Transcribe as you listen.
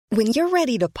When you're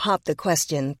ready to pop the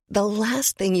question, the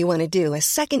last thing you want to do is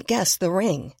second-guess the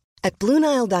ring. At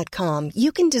BlueNile.com,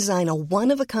 you can design a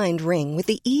one-of-a-kind ring with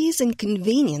the ease and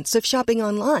convenience of shopping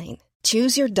online.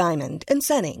 Choose your diamond and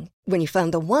setting. When you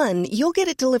find the one, you'll get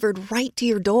it delivered right to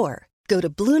your door. Go to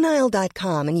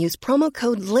BlueNile.com and use promo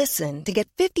code LISTEN to get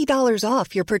 $50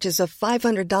 off your purchase of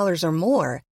 $500 or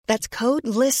more. That's code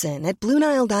LISTEN at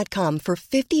BlueNile.com for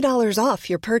 $50 off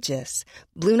your purchase.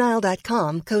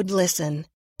 BlueNile.com, code LISTEN.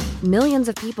 Millions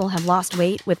of people have lost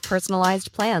weight with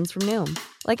personalized plans from Noom.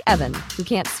 Like Evan, who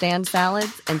can't stand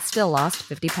salads and still lost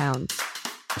 50 pounds.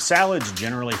 Salads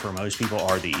generally for most people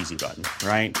are the easy button,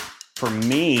 right? For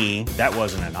me, that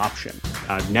wasn't an option.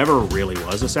 I never really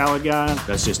was a salad guy.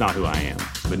 That's just not who I am.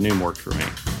 But Noom worked for me.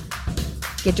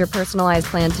 Get your personalized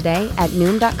plan today at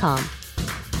Noom.com.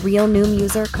 Real Noom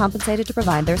user compensated to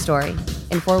provide their story.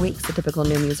 In 4 weeks, the typical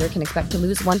Noom user can expect to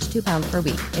lose 1 to 2 pounds per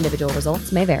week. Individual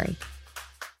results may vary.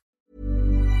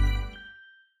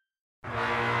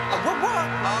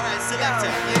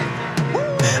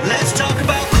 Let's talk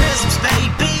about Christmas,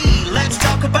 baby. Let's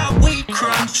talk about wheat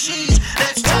crunchies.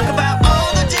 Let's talk about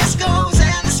all the discos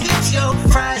and the skips, yo,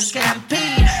 fries,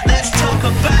 scampi. Let's talk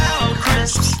about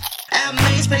crisps and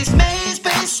maze-based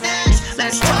snacks.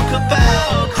 Let's talk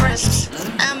about crisps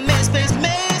and maze-based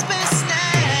snacks.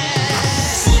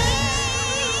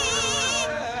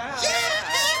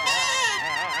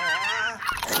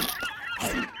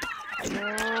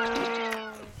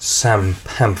 Sam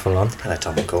Pamphilon. Hello,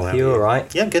 Tom McCall. You all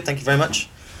right? Yeah, I'm good. Thank you very much.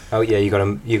 Oh yeah, you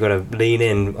gotta lean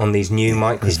in on these new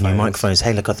microphones. These new microphones.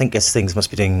 Hey, look, I think things must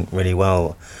be doing really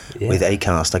well with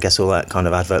Acast. I guess all that kind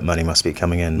of advert money must be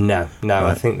coming in. No, right?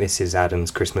 I think this is Adam's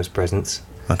Christmas presents.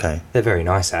 Okay. They're very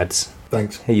nice ads.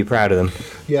 Thanks. Are you proud of them?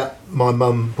 Yeah, my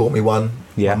mum bought me one.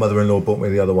 Yeah. My mother-in-law bought me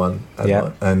the other one. And,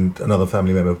 Yeah. and another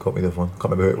family member got me the other one.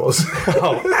 Can't remember who it was.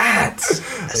 Oh, ads!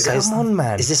 Come on,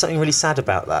 man. Is there something really sad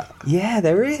about that? Yeah,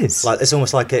 there is. Like, it's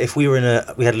almost like if we had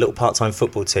a little part-time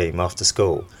football team after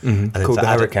school. And called the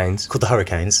Hurricanes. Called the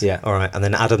Hurricanes. Yeah. All right. And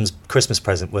then Adam's Christmas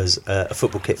present was a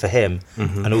football kit for him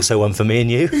and also one for me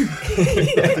and you.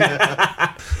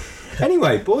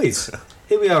 Anyway, boys,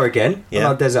 here we are again on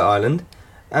our desert island,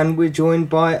 and we're joined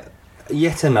by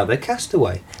yet another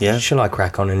castaway. Yeah. Shall I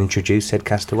crack on and introduce said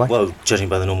castaway? Well, judging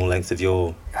by the normal length of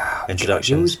your introductions,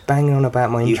 You was banging on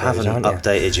about my intros, you haven't aren't you?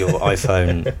 updated your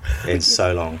iPhone in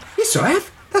so long. Yes, I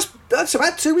have. That's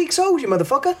about 2 weeks old, you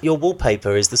motherfucker. Your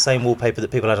wallpaper is the same wallpaper that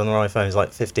people had on their iPhones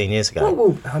like 15 years ago.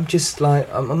 Well, I'm just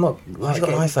like, I'm not like You've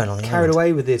got an iPhone on the carried island.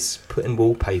 away with this putting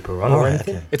wallpaper on or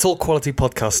anything. Okay. It's all quality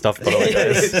podcast stuff, by the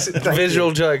way.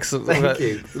 Visual jokes. Thank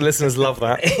you. Listeners love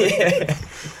that.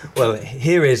 Well,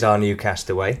 here is our new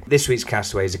castaway. This week's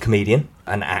castaway is a comedian,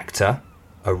 an actor,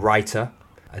 a writer,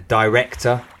 a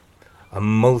director, a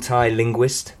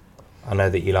multilinguist. I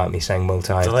know that you like me saying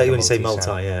multi. I like you when you say multi,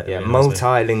 yeah. Yeah, It reminds me.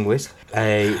 multilinguist.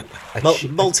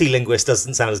 Multilinguist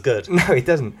doesn't sound as good. No, it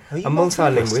doesn't. Are you A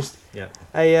multilinguist. Yeah.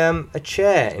 A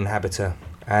chair inhabitor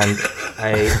and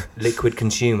a liquid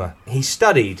consumer. He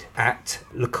studied at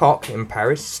Lecoq in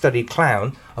Paris, studied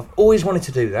clown. I've always wanted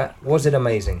to do that. Was it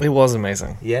amazing? It was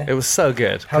amazing. Yeah? It was so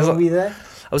good. How long were you there?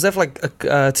 I was there for like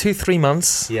 2-3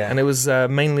 months. Yeah. And it was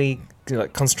mainly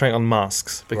like concentrating on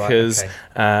masks because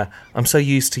okay. I'm so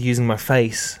used to using my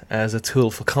face as a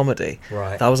tool for comedy.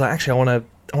 Right. That I was like, actually, I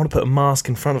want to put a mask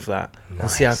in front of that and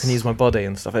see how I can use my body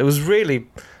and stuff. It was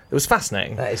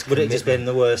fascinating. That is Would it just been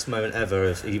the worst moment ever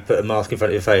if you put a mask in front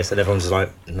of your face and everyone's just like,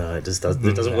 no, it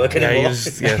doesn't work Yeah, anymore?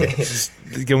 just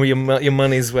give me your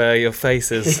money's where your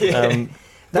face is.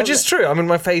 Which is true. I mean,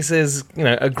 my face is,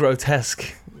 a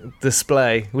grotesque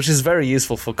display, which is very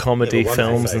useful for comedy Yeah, but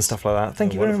wonderful films face. and stuff like that.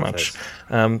 Thank you very much.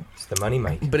 It's the money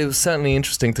maker. But it was certainly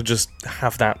interesting to just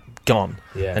have that gone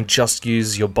Yeah. and just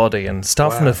use your body and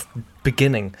start from the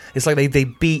beginning. It's like they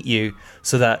beat you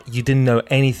so that you didn't know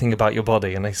anything about your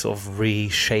body and they sort of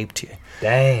reshaped you.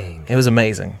 Dang. It was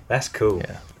amazing. That's cool.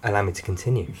 Yeah. Allow me to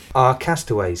continue. Our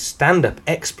castaway's stand-up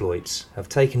exploits have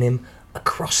taken him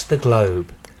across the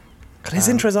globe. God, his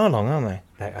intros are long, aren't they?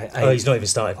 He's not even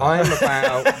started. I'm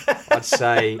about, I'd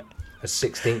say, a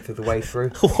 16th of the way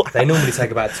through. They normally take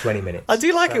about 20 minutes. I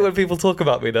do like it when people talk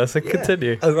about me, though, so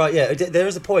continue. Oh, right, yeah. There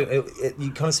is a point.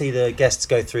 You kind of see the guests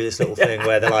go through this little thing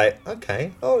where they're like,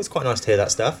 okay, it's quite nice to hear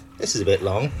that stuff. This is a bit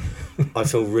long. I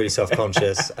feel really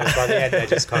self-conscious. And by the end, they're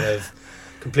just kind of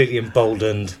completely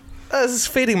emboldened. This is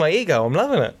feeding my ego. I'm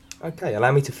loving it. Okay,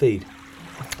 allow me to feed.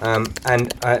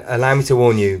 And allow me to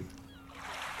warn you,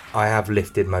 I have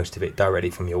lifted most of it directly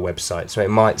from your website, so it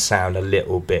might sound a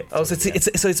little bit. Oh, so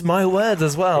it's my word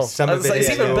as well. Some of it it's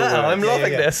is even your better. word. I'm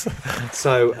loving this.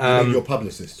 So Your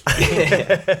publicist.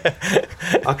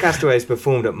 our Castaways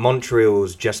performed at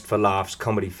Montreal's Just for Laughs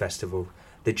Comedy Festival,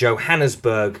 the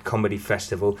Johannesburg Comedy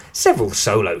Festival, several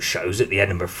solo shows at the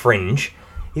Edinburgh Fringe.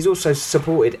 He's also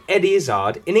supported Eddie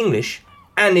Izzard in English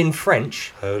and in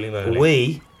French. Holy moly.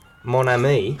 Oui, mon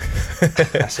ami.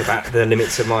 That's about the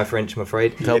limits of my French, I'm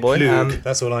afraid. Tellboy.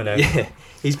 That's all I know. Yeah,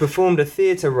 he's performed a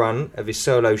theatre run of his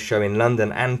solo show in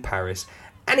London and Paris,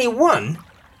 and he won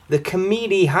the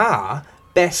Comédie Ha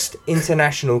Best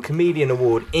International Comedian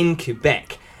Award in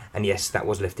Quebec. And yes, that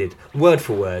was lifted word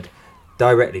for word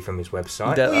directly from his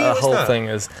website. The year was whole that? thing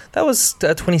that was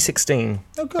 2016.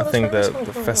 Oh, God, I that's think very the nice.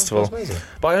 Oh, festival. that's amazing.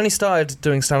 But I only started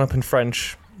doing stand up in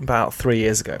French about 3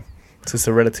 years ago. So it's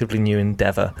a relatively new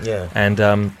endeavour. Yeah.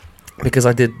 And because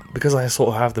I sort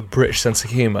of have the British sense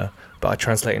of humour, but I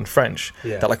translate in French.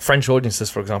 Yeah. That like French audiences,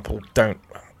 for example, don't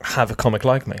have a comic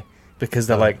like me because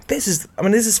they're like, this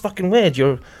is fucking weird.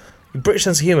 You're British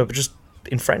sense of humour, but just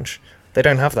in French. They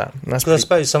don't have that. And that's Because I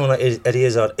pretty- suppose someone like Eddie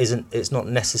Izzard it's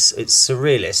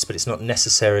surrealist, but it's not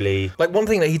necessarily. Like one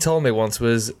thing that he told me once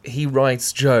was he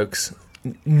writes jokes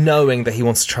knowing that he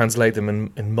wants to translate them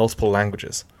in multiple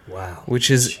languages, Wow. which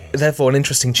is therefore an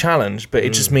interesting challenge, but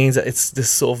it just means that it's this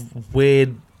sort of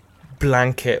weird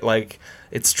blanket, like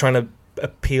it's trying to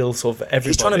appeal sort of everybody.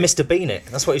 He's trying to Mr. Bean it.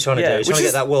 That's what he's trying to Yeah, do. He's which trying to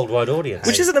is- get that worldwide audience.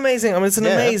 Which is an amazing, it's an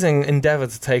Yeah. amazing endeavour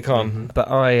to take on, but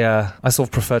I sort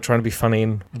of prefer trying to be funny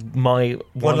in my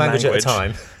one language at a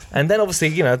time. and then obviously,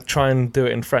 try and do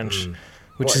it in French,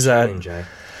 which What a is challenge, eh?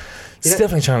 it's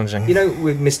definitely challenging. You know,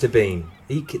 with Mr. Bean,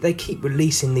 they keep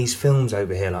releasing these films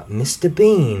over here, like Mr.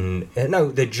 Bean.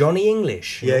 No, the Johnny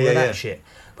English. And all of that shit.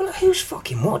 But like, who's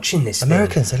fucking watching this thing?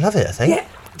 Americans, they love it, I think. Yeah.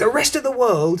 The rest of the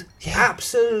world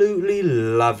absolutely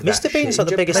love that Mr. Bean's shit. like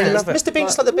the biggest thing. love it. Mr.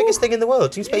 Bean's like the biggest thing in the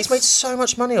world. He's made so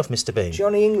much money off Mr. Bean.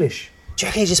 Johnny English. Do you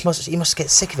reckon he must get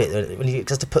sick of it when he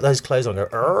has to put those clothes on and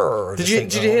go, "Arr," Did just you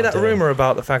think, did "Oh, you hear what that am I doing?" rumor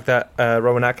about the fact that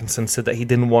Rowan Atkinson said that he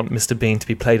didn't want Mr. Bean to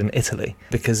be played in Italy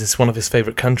because it's one of his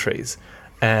favourite countries,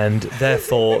 and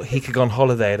therefore he could go on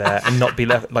holiday there and not be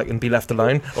left be left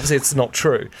alone? Obviously, it's not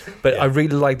true, but I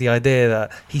really like the idea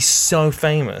that he's so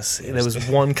famous. There was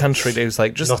one country that he was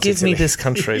like, just Not give me Italy. this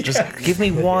country, just give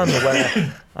me one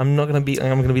where I'm going to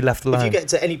be left If alone. you get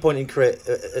to any point in career,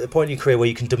 a point in your career where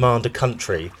you can demand a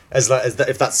country, as that,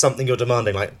 if that's something you're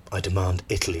demanding, like I demand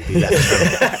Italy be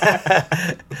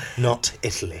left, not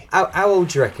Italy. How old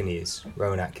do you reckon he is,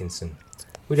 Rowan Atkinson?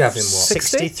 We'd have him, what?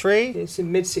 63. It's in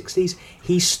mid-60s.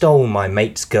 He stole my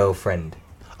mate's girlfriend.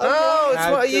 Oh,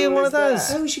 How are you cool one is of those?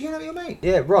 that? Oh, is she going to be your mate?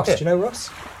 Yeah, Ross. Yeah. Do you know Ross?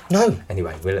 No.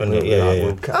 Anyway, Yeah.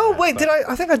 we'll cut Oh that, wait, but-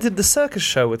 I think I did the circus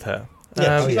show with her.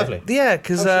 Yeah, she's lovely. Yeah,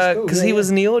 because Oh, she's cool, he yeah, was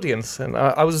yeah. in the audience, and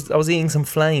I was eating some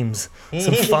flames,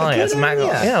 some fire. Good some on ya.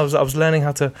 yeah, I was learning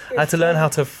how to. I had to learn how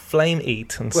to flame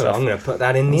eat and Well, stuff. I'm going to put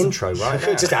that in the intro right now.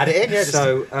 Just add it in, yeah.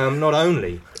 So, not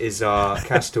only is our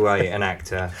castaway an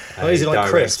actor, Oh, is he like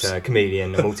crisps? director,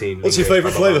 comedian, multi. What's your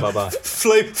favourite flavour?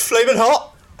 Flaming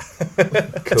hot.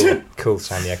 Cool,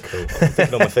 Sanya, cool.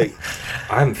 Thinking on my feet.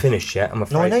 I haven't finished yet, I'm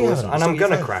afraid. No, I know you boys, haven't. and It's I'm not your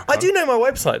going to phone. crack I on. do know my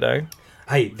website though.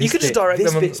 Hey, this could just bit- direct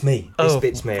this them- bit's me. This Oh.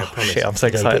 bit's me, I promise. Shit, I'm so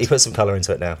He excited. put some colour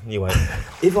into it now. You won't.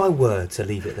 If I were to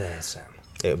leave it there, Sam,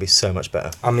 It would be so much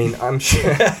better. I mean, I'm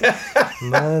sure...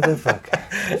 Motherfucker.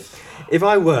 If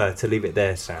I were to leave it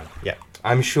there, Sam, Yeah.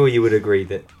 I'm sure you would agree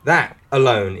that that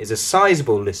alone is a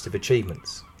sizable list of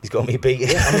achievements. He's got me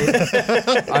beat.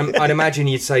 I'd imagine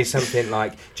you'd say something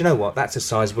like, do you know what, that's a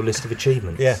sizable list of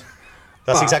achievements. Yeah.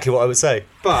 That's But- exactly what I would say.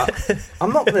 But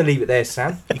I'm not going to leave it there,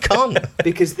 Sam, You can't.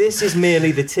 because this is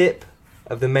merely the tip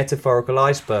of the metaphorical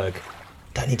iceberg.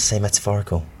 Don't need to say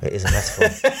metaphorical. It is a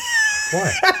metaphor.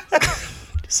 Why?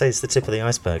 Say it's the tip of the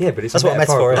iceberg. Yeah, but it's That's a what a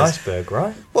metaphor metaphorical is. iceberg,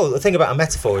 right? Well, the thing about a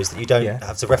metaphor is that you don't Yeah.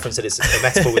 have to reference that it's a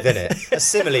metaphor within it. A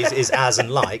simile is as and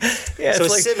like. Yeah, so a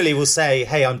it's like- simile will say,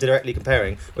 "Hey, I'm directly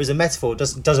comparing," whereas a metaphor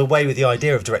does away with the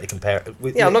idea of directly comparing.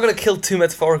 Yeah, I'm not going to kill two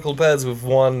metaphorical birds with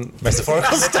one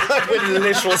metaphorical stone. with a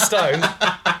literal stone.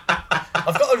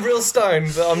 I've got a real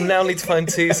stone, but I now need to find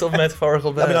two sort of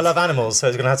metaphorical birds. I mean, I love animals, so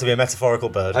it's going to have to be a metaphorical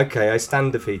bird. Okay, I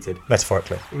stand defeated.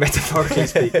 Metaphorically. Metaphorically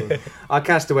speaking. Our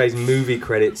Castaways movie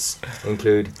credits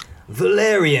include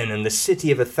Valerian and the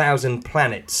City of 1,000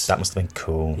 Planets. That must have been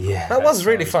cool. Yeah, That was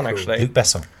really sounds fun, cool. actually. Luke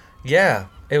Besson. Yeah,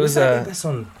 It was that Luc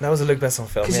Besson? that was a Luc Besson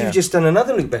film. Because Yeah, you've just done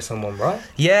another Luc Besson one, right?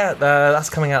 yeah, that's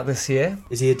coming out this year.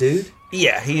 Is he a dude?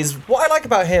 Yeah, he's. What I like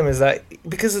about him is that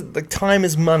because like time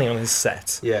is money on his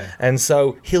set. Yeah. And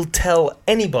so he'll tell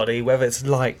anybody, whether it's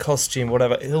light, costume,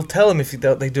 whatever. He'll tell them if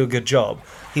they do a good job.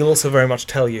 He'll also very much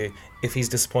tell you if he's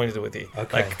disappointed with you.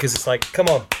 Okay. Because it's like, come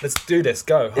on, let's do this.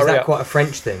 Go. Is Hurry that up. quite a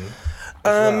French thing?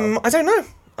 as well?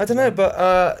 I don't know,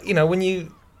 but you know, when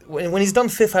he's done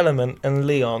Fifth Element and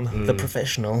Leon, The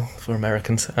Professional for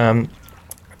Americans,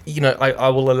 you know, I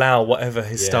will allow whatever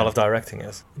his style of directing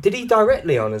is. Did he direct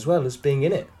Leon as well as being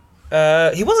in it?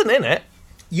 He wasn't in it.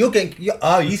 You think Luc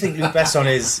Besson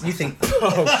is? You think?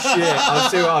 Oh shit! I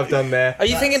see what I've done there. Are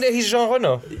you thinking that he's Jean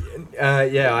Reno?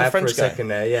 Yeah, I have French for a guy. second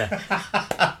there.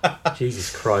 Yeah.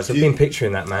 Jesus Christ! I've been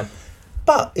picturing that man.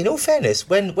 But in all fairness,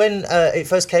 when it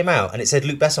first came out and it said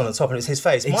Luc Besson on the top and it was his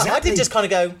face, I Exactly. did just kind of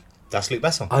go, "That's Luc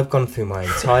Besson." I've gone through my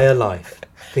entire life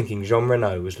thinking Jean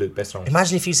Reno was Luc Besson.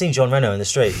 Imagine if you'd seen John Reno in the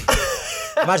street.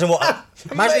 Imagine what.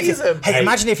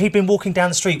 Imagine if he'd been walking down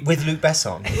the street with Luc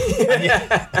Besson,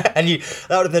 and you that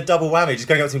would have been a double whammy. Just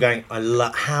going up to him, going, "I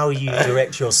love how you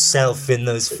direct yourself in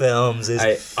those films."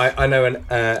 I know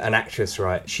an actress,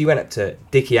 right? She went up to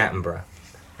Dickie Attenborough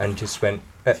and just went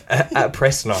at a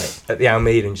press night at the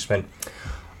Almeida and just went,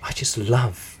 "I just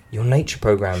love your nature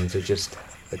programs. Are just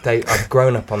I've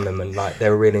grown up on them and like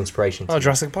they're a real inspiration." To Oh, me."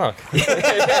 Jurassic Park.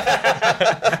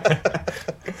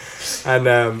 And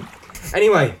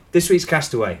anyway, this week's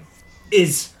castaway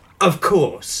is, of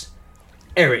course,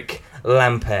 Eric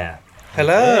Lampere.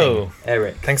 Hello.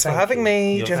 Eric, Thanks for thank having you.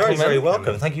 me, You're gentlemen. very, very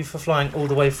welcome. Thank you for flying all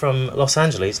the way from Los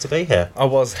Angeles to be here. I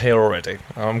was here already.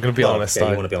 I'm going to be honest. Yeah,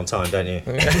 you want to be on time, don't you?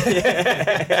 Don't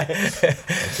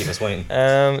keep us waiting.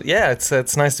 Yeah,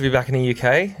 it's nice to be back in the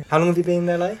UK. How long have you been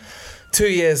in LA? 2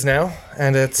 years now,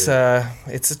 and it's a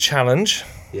challenge,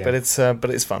 Yeah. but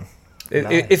it's fun.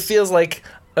 It Nice. feels like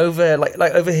over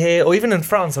over here, or even in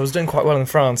France. I was doing quite well in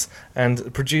France, and the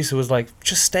producer was like,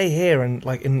 "Just stay here, and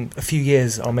like in a few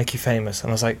years, I'll make you famous."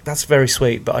 And I was like, "That's very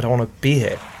sweet, but I don't want to be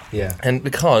here." Yeah. And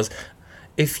because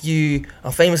if you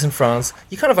are famous in France,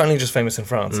 you're kind of only just famous in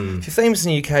France. If you're famous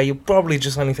in the UK, you're probably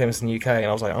just only famous in the UK. And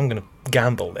I was like, I'm going to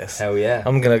gamble this. Hell yeah.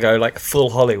 I'm going to go like full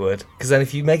Hollywood. Because then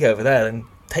if you make it over there, then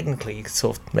technically you can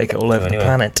sort of make it all over the Anyway.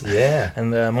 planet. Yeah.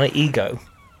 And my ego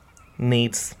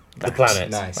needs The that. planet.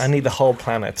 Nice. I need the whole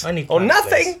planet. I need or planet,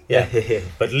 nothing. please. Yeah.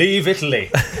 But leave Italy.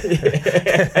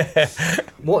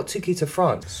 What took you to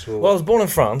France? Or- Well, I was born in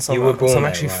France. You were born so I'm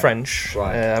there, actually right. French.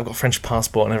 Right. I've got a French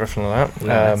passport and everything like that.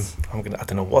 Nice. I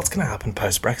don't know what's going to happen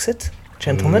post Brexit,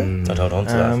 gentlemen. Don't hold on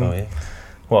to that for you.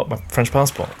 What, my French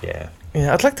passport? Yeah.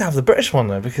 Yeah, I'd like to have the British one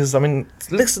though, because I mean,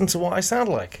 listen to what I sound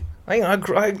like. I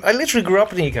literally grew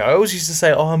up in the UK. I always used to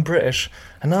say, "Oh, I'm British,"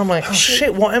 and now I'm like, "Oh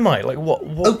shit, what am I? Like, what?"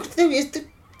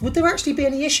 Would there actually be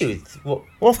any issue with what?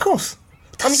 Well, of course,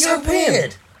 I'm That's so European.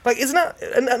 weird. Like, isn't that?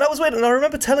 And that was weird. And I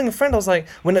remember telling a friend, I was like,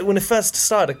 when it first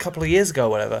started a couple of years ago, or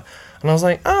whatever, and I was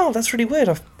like, "Oh, that's really weird.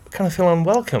 I kind of feel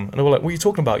unwelcome." And they were like, "What are you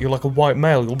talking about? You're like a white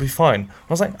male. You'll be fine."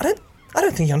 I was like, I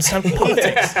don't think you understand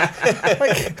politics.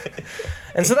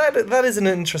 And so that is an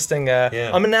interesting.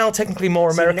 I'm now technically more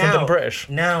American than British.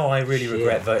 Now I really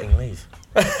regret voting leave.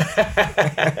 You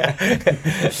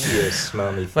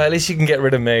smarmy. But at least you can get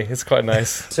rid of me. It's quite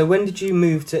nice. So when did you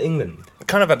move to England?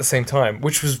 Kind of at the same time,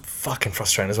 which was fucking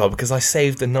frustrating as well, because I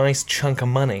saved a nice chunk of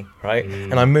money, right?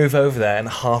 And I move over there, and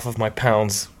half of my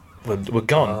pounds were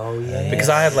gone. Oh yeah. Because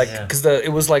I had because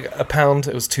it was like a pound,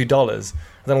 it was $2.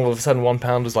 And then all of a sudden,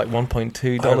 £1 was like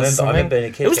 $1.2. I remember being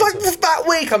a kid. It was like that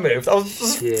week I moved. I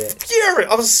was furious.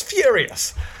 I was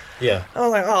furious. Yeah. I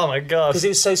was like, oh my god. Because it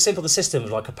was so simple, the system,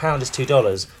 like a pound is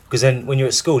 $2. Because then when you're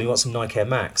at school, you want some Nike Air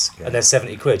Max, and they're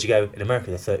 70 quid. You go, in America,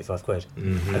 they're 35 quid.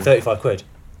 And 35 quid,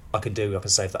 I can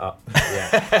save that up.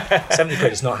 Yeah. 70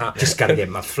 quid, it's not happening. Just gotta get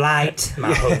my flight,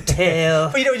 my hotel.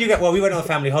 But you know when you get, we went on a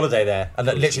family holiday there, and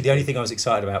literally the only thing I was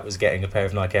excited about was getting a pair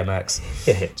of Nike Air Max.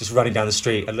 Just running down the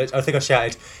street, and I think I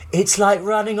shouted, "It's like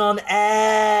running on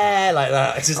air!" like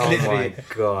that. It's just Oh literally. my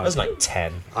god. I was like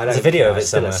 10. I There's a video of I it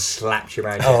still somewhere. have slapped you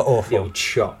around Oh, the awful. old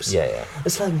chops. Yeah.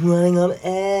 It's like running on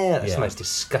air. That's Yeah. the most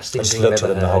disgusting I just thing looked I've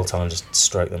at ever them the whole heard. time, just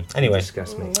stroked them. Anyway,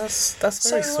 Disgust me. That's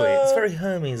very So, sweet. It's very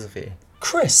Hermes of you.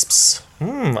 crisps.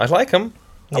 I like them.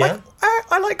 Yeah.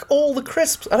 I like all the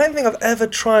crisps. I don't think I've ever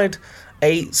tried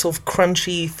a sort of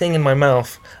crunchy thing in my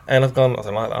mouth and I've gone, I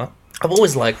don't like that. I've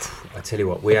always liked. I tell you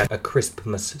what, we had a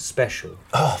Crispmas special.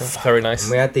 Oh, Very nice.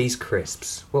 And we had these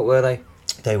crisps. What were they?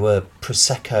 they were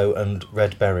Prosecco and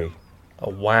Red Berry. Oh,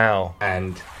 wow.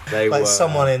 And they Like were...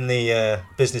 someone in the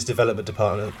business development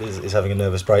department is having a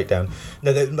nervous breakdown.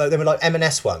 No, they were like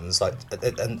M&S ones, like,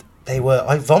 and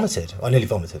I vomited. I nearly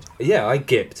vomited. Yeah, I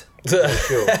gipped. For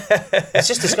sure. It's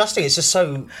just disgusting. It's just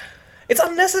so It's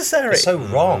unnecessary. it's so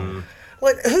wrong.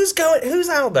 Like, who's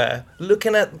out there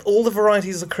looking at all the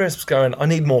varieties of crisps going, I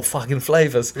need more fucking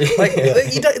flavours. Like,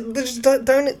 you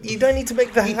don't need to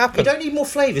make that happen. You don't need more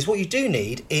flavours. What you do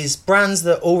need is brands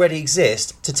that already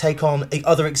exist to take on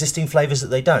other existing flavours that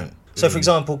they don't. So, for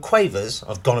example, Quavers,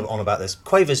 I've gone on about this,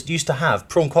 Quavers used to have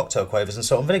prawn cocktail Quavers and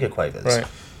salt and vinegar Quavers. Right.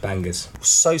 Bangers.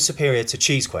 So superior to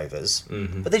cheese Quavers,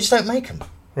 but they just don't make them.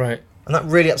 Right. And that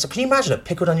really upset. Can you imagine a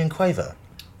pickled onion Quaver?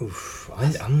 Oof,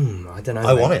 I don't know.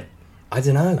 I want it. I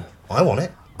don't know. I want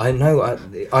it. I know.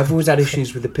 I've always had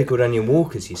issues with the pickled onion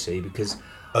walkers, you see, because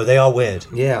Oh, they are weird.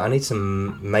 yeah, I need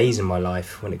some maize in my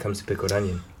life when it comes to pickled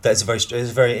onion. It's a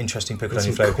very interesting pickled It's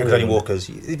onion flavour. Pickled corn. onion walkers.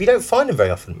 You don't find them very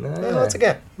often. No. They're hard to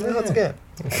get. They're hard to get.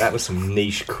 That was some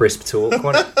niche crisp talk,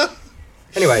 wasn't it?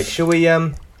 Anyway, shall we,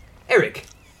 Eric?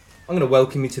 I'm going to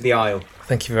welcome you to the Isle.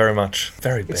 Thank you very much.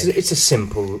 Very big. It's a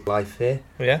simple life here.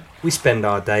 Yeah? We spend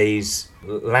our days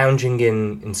lounging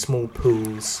in small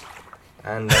pools,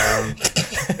 and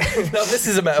No, this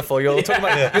is a metaphor. You're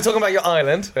talking about your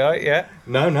island, right? Yeah.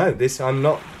 no, this I'm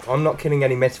not killing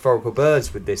any metaphorical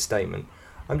birds with this statement.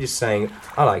 I'm just saying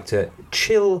I like to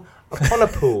chill upon a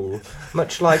pool,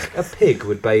 much like a pig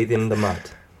would bathe in the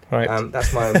mud. Right.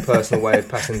 That's my own personal way of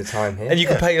passing the time here. And you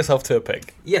compare yourself to a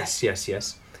pig. Yes,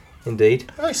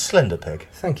 indeed. Very slender pig.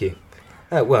 Thank you.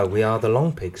 Well, we are the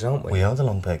long pigs, aren't we? We are the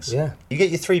long pigs. Yeah. You get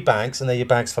your 3 bags, and they're your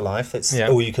bags for life. It's Yeah.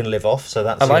 all you can live off, so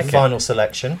that's I like your it. final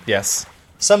selection. Yes.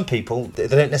 Some people, they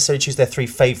don't necessarily choose their 3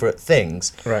 favourite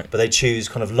things, Right. but they choose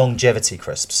kind of longevity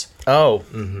crisps. Oh.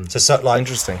 So like,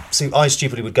 Interesting. So I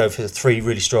stupidly would go for 3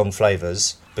 really strong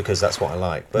flavours because that's what I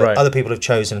like. But Right. other people have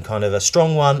chosen kind of a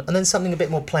strong one and then something a bit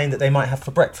more plain that they might have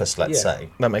for breakfast, let's Yeah. say.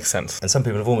 That makes sense. And some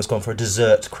people have almost gone for a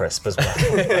dessert crisp as well.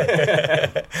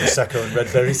 Prosecco and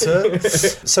red berry, sir.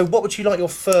 So what would you like your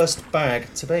first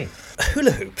bag to be?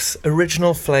 Hula hoops,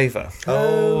 original flavour.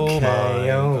 Okay,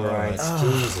 all right.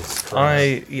 Jesus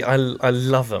Christ. I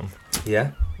love them.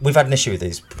 Yeah. We've had an issue with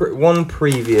these. One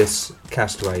previous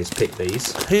Castaway has picked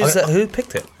these. Who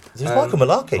picked it? There's Michael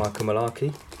Malarkey. Michael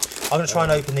Malarkey. I'm going to try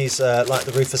and open these like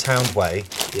the Rufus Hound way,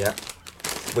 Yeah.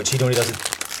 which he normally does.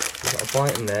 You've got a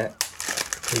bite in there.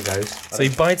 Here he goes. So he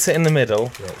bites it in the middle.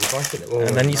 Yeah, you bite it.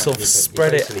 And then you sort of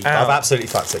spread it basically- out. I've absolutely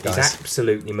fucked it, He's guys.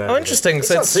 absolutely murdered. Oh, interesting. It's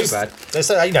So not it's too just- bad.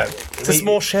 So, you know, It's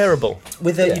more shareable.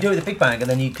 with Yeah. you do it with a big bag, and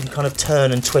then you can kind of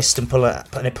turn and twist and pull it,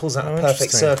 and it pulls out Oh, a perfect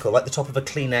interesting. circle, like the top of a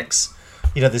Kleenex.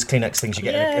 You know, there's Kleenex things you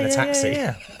get in a taxi.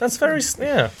 Yeah. That's very,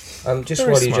 yeah. Just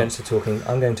Very while you smart. gents are talking,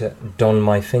 I'm going to don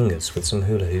my fingers with some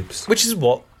hula hoops. Which is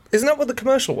what? Isn't that what the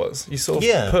commercial was? You sort of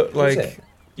Yeah. put like... Was it?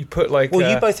 You put like...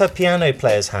 Well, you both have piano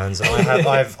players' hands, and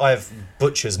I have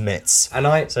butcher's mitts, And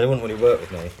I, so they wouldn't really work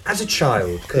with me. as a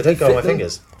child, They could don't go on my fit them.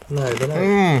 fingers. No, they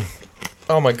don't.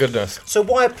 Oh my goodness. So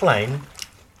why a plain,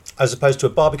 as opposed to a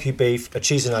barbecue beef, a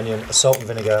cheese and onion, a salt and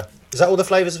vinegar? Is that all the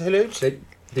flavours of hula hoops?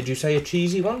 Did you say a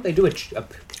cheesy one? They do a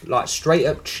like straight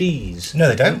up cheese. No,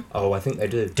 they don't. Oh, I think they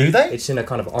do. Do they? It's in a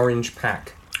kind of orange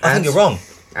pack. I think you're wrong.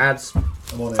 Ads,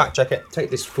 Fact check it. take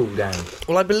this fool down.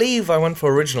 Well, I believe I went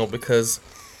for original because,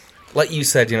 like you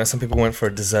said, you know, some people went for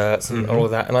desserts and all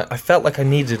of that, and I felt like I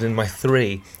needed in my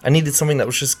 3, I needed something that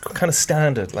was just kind of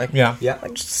standard, like Yeah.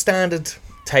 like just standard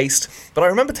taste. But I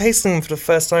remember tasting them for the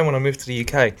first time when I moved to the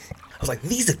UK. I was like,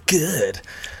 these are good,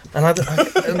 and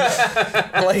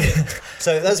like,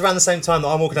 So that's around the same time that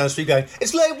I'm walking down the street going,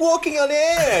 it's like walking on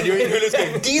air. And you're in hula hoops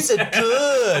going, these are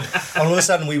good. And all of a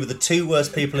sudden we were the 2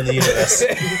 worst people in the universe.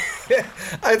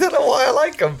 I don't know why I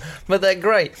like them, but they're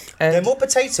great. And They're more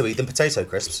potato-y than potato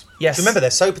crisps. Yes. Do you remember they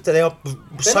are so They're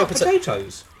not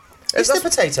potatoes. It's they're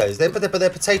potatoes. They're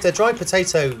potato, dried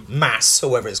potato mass,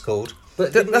 or whatever it's called.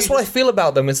 But that's what I feel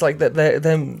about them. It's like that.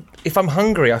 They're if I'm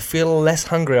hungry, I feel less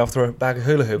hungry after a bag of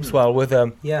hula hoops. Well, with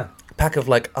a Yeah. pack of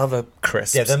like other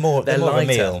crisps. Yeah, they're more of a lighter.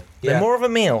 meal. They're Yeah. more of a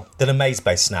meal. Than a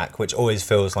maize-based snack, which always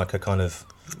feels like a kind of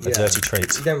a Yeah. dirty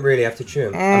treat. You don't really have to chew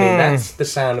them. I mean, that's the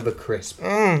sound of a crisp.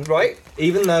 Right?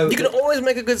 Even though You can always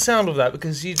make a good sound of that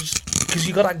because you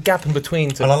got that gap in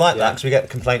between. To, And I like that because we get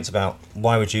complaints about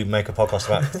why would you make a podcast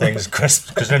about things crisps?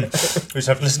 Because then we just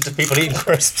have to listen to people eating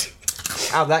crisps,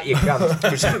 how that you come.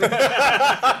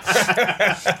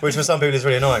 which for some people is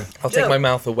really annoying. I'll take Yeah. my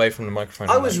mouth away from the microphone.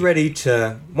 I was ready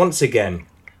to once again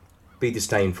be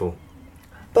disdainful,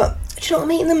 but do you know what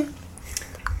I'm eating them?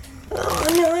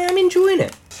 I am enjoying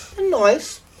it. They're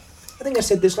nice. I think I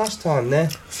said this last time. There.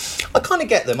 I kind of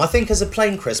get them. I think as a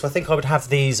plain crisp, I think I would have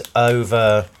these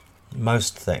over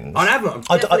most things. I'd have them.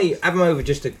 I- Definitely have them over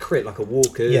just a crit like a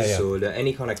Walker's Yeah, yeah. or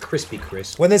any kind of crispy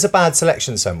crisp. When there's a bad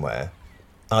selection somewhere,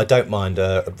 I don't mind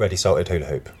a ready salted hula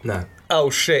hoop. No. Oh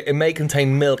shit! It may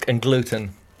contain milk and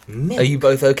gluten. Milk? Are you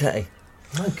both okay?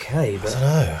 Okay, but... I don't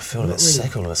know, I feel a bit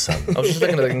sick all of a sudden. I was just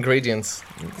looking at the ingredients.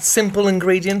 Simple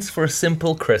ingredients for a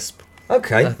simple crisp.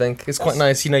 Okay. I think it's quite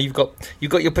nice. You know, you've got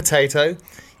your potato,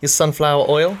 your sunflower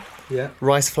oil, Yeah.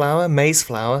 rice flour, maize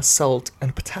flour, salt,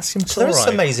 and potassium So there's chloride.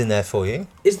 some maize in there for you.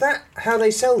 Is that how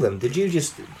they sell them? Did you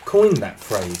just coin that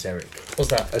phrase, Eric? What's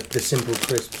that? The simple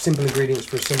crisp, simple ingredients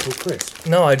for a simple crisp.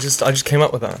 No, I just came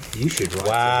up with that. You should write.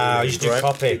 Wow, it, you should do right?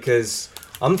 copy. Because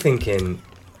I'm thinking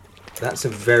that's a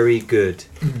very good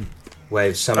way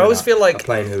of summing I always up feel like- a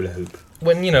plain hula hoop.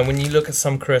 When you look at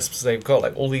some crisps, they've got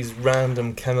like all these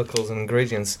random chemicals and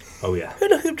ingredients. Oh yeah.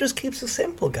 Hula hoop just keeps it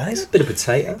simple, guys. Bit of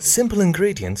potato. Simple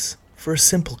ingredients for a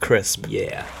simple crisp.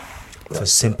 Yeah. For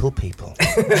simple people.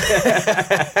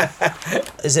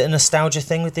 Is it a nostalgia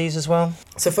thing with these as well?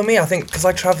 So for me, I think because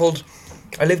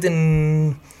I lived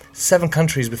in 7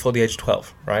 countries before the age of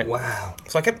 12, right? Wow.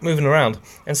 So I kept moving around,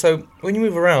 and so when you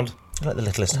move around, Like the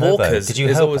littlest hobo. Walkers Did you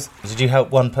is help? always- Did you help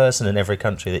one person in every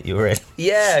country that you were in?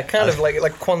 yeah, kind of like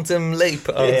quantum leap.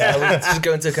 I would just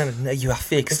go into a kind of no, you are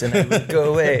fixed, and I would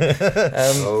go away.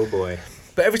 Oh boy.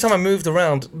 But every time I moved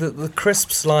around, the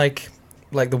crisps like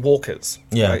the Walkers,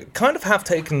 Yeah. right, kind of have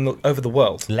taken over the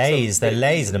world. Lays, they're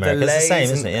Lays in America. It's the same,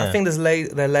 isn't it? Yeah. I think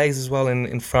they're Lays as well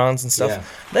in France and stuff. Yeah.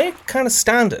 They're kind of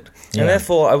standard, Yeah. and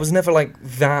therefore I was never like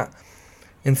that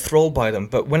enthralled by them.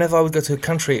 But whenever I would go to a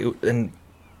country, and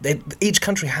each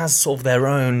country has sort of their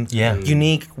own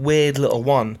unique, weird little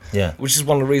one. Yeah. Which is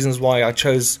one of the reasons why I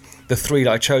chose the 3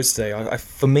 that I chose today.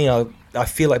 For me, I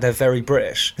feel like they're very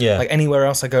British. Yeah. Like anywhere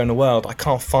else I go in the world, I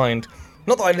can't find.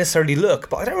 Not that I necessarily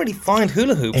look, but I don't really find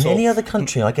hula hoops. In or- any other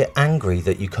country, I get angry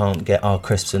that you can't get our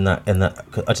crisps in that.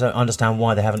 I don't understand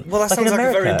why they haven't. Well, that in sounds like a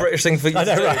very America. British thing for you I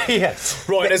to know, do. right? Yeah.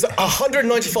 Right, there's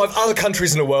 195 other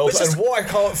countries in the world, and why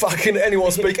can't fucking anyone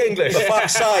speak English? For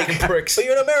fuck's sake. Fucking pricks. But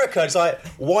you're in America, it's like,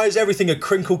 why is everything a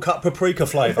crinkle cut paprika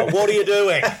flavour? What are you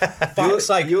doing? Fuck's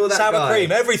sake. you're that sour guy.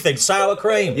 cream, everything, sour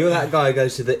cream. You're that guy who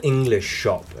goes to the English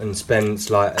shop and spends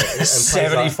like and pays,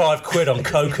 75 quid on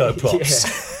Cocoa like,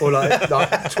 Pops. yeah, or like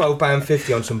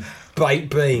 £12.50 on some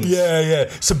baked beans. Yeah.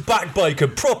 Some back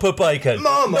bacon, proper bacon.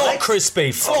 Marmite. Not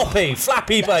crispy, floppy,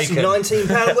 flappy bacon. £19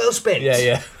 well spent.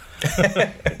 Yeah.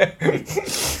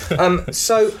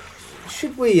 So,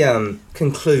 should we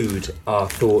conclude our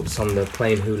thoughts on the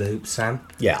plain hula hoop, Sam?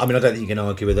 Yeah, I mean, I don't think you can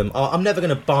argue with them. I'm never going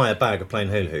to buy a bag of plain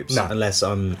hula hoops No. unless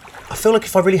I feel like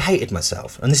if I really hated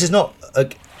myself, and this is not.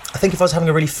 I think if I was having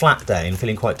a really flat day and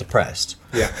feeling quite depressed,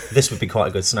 this would be quite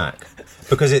a good snack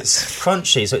because it's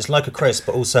crunchy, so it's like a crisp,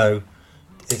 but also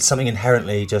it's something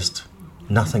inherently just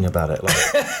nothing about it.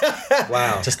 Like,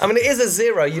 Wow. I mean, it is a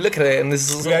 0. You look at it, and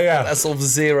this is that sort of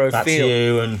 0 that's feel.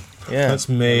 you and that's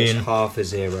me. It's And half a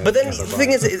 0. But then the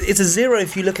thing is, it's a 0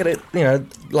 if you look at it,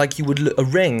 like you would a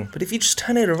ring. But if you just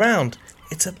turn it around,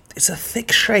 it's a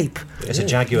thick shape. it's a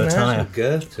Jaguar Yeah. tyre.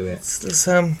 girth to it. It's It's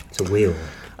a wheel.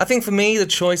 I think for me, the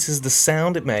choice is the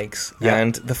sound it makes Yeah.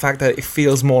 and the fact that it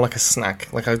feels more like a snack.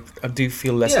 Like I do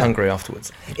feel less Yeah. hungry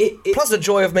afterwards. It, Plus the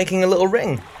joy of making a little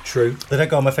ring. true. They don't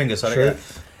go on my fingers, so I don't True. get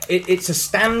it. It's a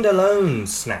standalone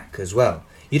snack as well.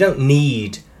 You don't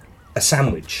need a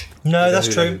sandwich. No, with a that's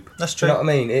hula true. hoop. That's Do you know true.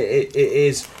 what I mean?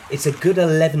 It's a good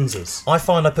 11s. I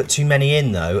find I put too many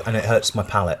in though, and it hurts my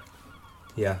palate.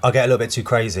 Yeah. I get a little bit too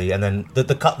crazy, and then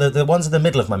the ones in the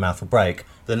middle of my mouth will break.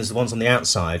 Then there's the ones on the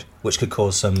outside, which could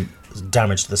cause some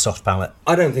damage to the soft palate.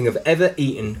 I don't think I've ever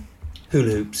eaten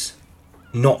hula hoops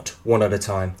not one at a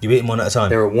time. You eat them one at a time.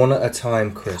 They're a one at a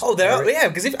time crisp. Oh, yeah,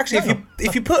 because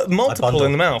if you put multiple bundle.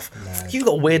 in the mouth, you've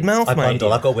got a weird mouth, I mate.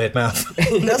 bundle. I've got a weird mouth.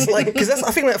 That's like because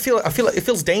I feel like it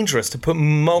feels dangerous to put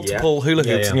multiple hula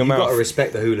Yeah, hoops yeah. in your You've mouth. got to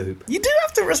respect the hula hoop. You do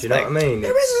have to respect. Do you know what I mean?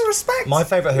 There is a respect. My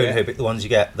favourite hula Yeah. hoop are the ones you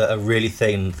get that are really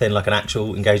thin like an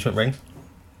actual engagement ring.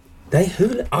 They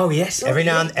hula. Oh yes. Every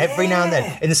now and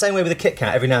then, in the same way with a Kit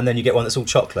Kat, every now and then you get one that's all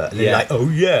chocolate, and then you're like, oh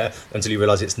yeah, until you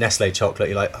realise it's Nestle chocolate.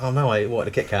 You're like, oh no, I wanted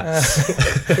a Kit Kat.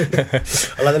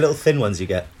 I like the little thin ones you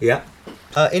get. Yeah.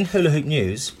 In hula hoop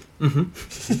news.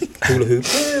 Hula hoop.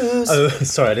 Oh,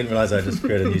 sorry, I didn't realise I just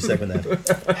created a new segment there.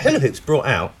 Hula hoops brought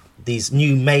out these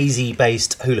new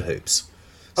maize-based hula hoops.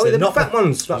 Oh, they're the not fat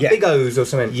ones, like Yeah. Big O's or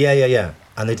something. Yeah.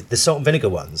 And the salt and vinegar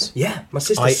ones. Yeah, my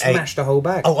sister I ate- smashed a whole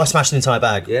bag. Oh, I smashed an entire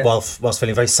bag Yeah. whilst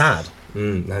feeling very sad.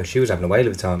 No, she was having a whale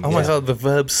of a time. Oh my god, the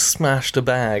verb smashed a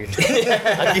bag.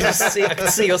 I can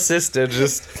see your sister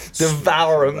just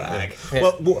devour a bag. Yeah.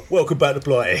 Well, welcome back to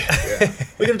Blighty. What are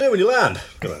you going to do when you land?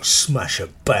 Gonna smash a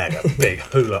bag of big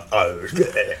hula O's. Do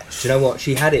you know what?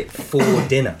 She had it for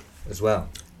dinner as well.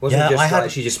 Wasn't Yeah, just I had-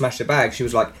 like she just smashed a bag. She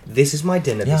was like, "This is my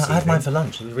dinner." Yeah, this I had mine evening." for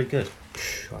lunch. It was really good.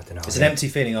 I don't know. It's an empty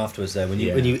feeling afterwards, though, when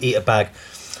you Yeah. eat a bag.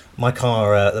 My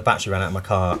car, the battery ran out of my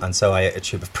car, and so I ate a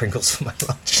tube of Pringles for my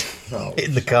lunch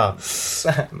in the car.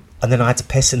 And then I had to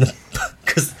piss in the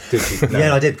because Did you? No.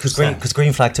 yeah, I did because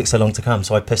Green Flag took so long to come,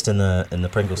 so I pissed in the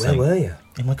Pringles Where thing were you?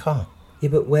 in my car. Yeah,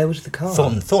 but where was the car?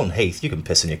 Thornton Heath. You can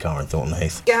piss in your car in Thornton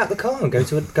Heath. Get out the car and go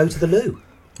to the loo.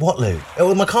 What, Lou? Oh,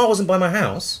 well, my car wasn't by my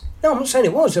house. No, I'm not saying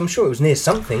it was. I'm sure it was near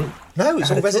something. No, it's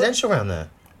Had all a residential around there.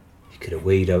 You could have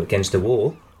weed against a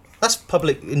wall. That's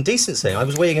public indecency. I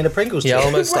was weeing in a Pringles Yeah,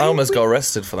 tube. I almost got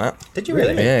arrested for that. Did you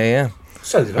really? Yeah.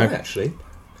 So did I actually.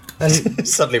 And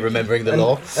Suddenly remembering the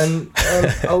law. and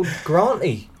old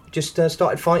Granty just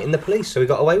started fighting the police, so he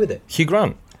got away with it. Hugh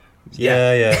Grant.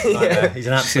 Yeah. Nightmare. He's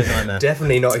an absolute nightmare.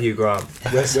 Definitely not Hugh Grant.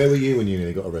 Where were you when you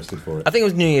nearly got arrested for it? I think it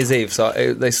was New Year's Eve, so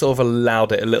they sort of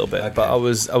allowed it a little bit. Okay. But I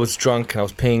was drunk and I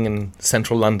was peeing in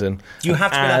central London. You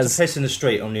have to be allowed to As- piss in the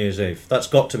street on New Year's Eve. That's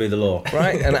got to be the law.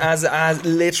 Right, and as I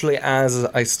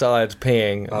started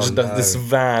peeing, just no. this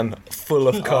van full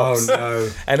of cops, Oh no!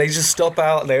 and they just stop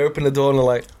out and they open the door and they're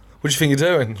like, "What do you think you're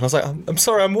doing?" And I was like, "I'm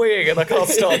sorry, I'm weeing and I can't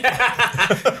stop."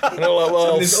 And they're like,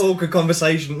 "Well, This awkward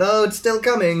conversation. No, it's still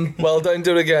coming. well, don't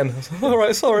do it again." I was like, "All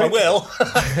right, sorry." I will.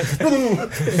 I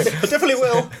definitely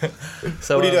will.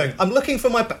 So, What are you doing? I'm looking for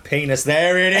my penis.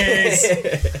 There it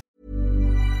is.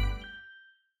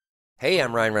 Hey,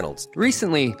 I'm Ryan Reynolds.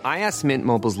 Recently, I asked Mint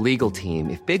Mobile's legal team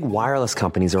if big wireless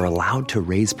companies are allowed to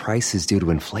raise prices due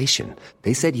to inflation.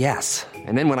 They said yes.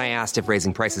 And then when I asked if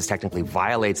raising prices technically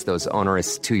violates those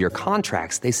onerous 2-year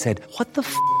contracts, they said, "What the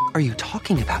f*** are you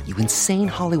talking about, you insane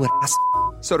Hollywood ass?"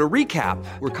 So to recap,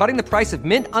 we're cutting the price of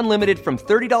Mint Unlimited from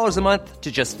 $30 a month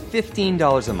to just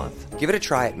 $15 a month. Give it a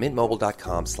try at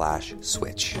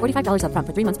mintmobile.com/switch. $45 up front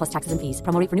for 3 months plus taxes and fees.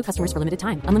 Promo rate for new customers for limited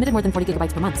time. Unlimited more than 40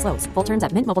 gigabytes per month. Slows full terms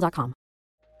at mintmobile.com.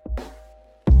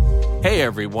 Hey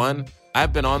everyone,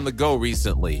 I've been on the go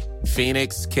recently.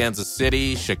 Phoenix, Kansas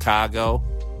City, Chicago.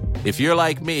 If you're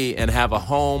like me and have a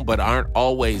home but aren't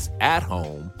always at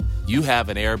home, you have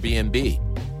an Airbnb.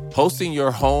 Hosting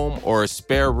your home or a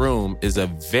spare room is a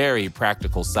very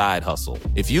practical side hustle.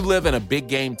 If you live in a big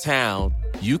game town,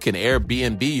 you can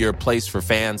Airbnb your place for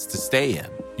fans to stay in.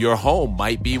 Your home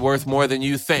might be worth more than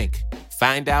you think.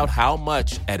 Find out how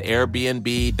much at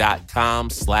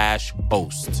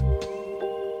airbnb.com/host.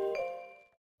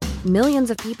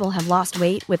 Millions of people have lost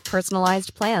weight with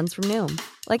personalized plans from Noom,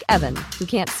 like Evan, who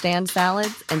can't stand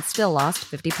salads and still lost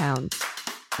 50 pounds.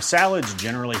 Salads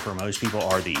generally for most people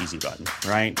are the easy button,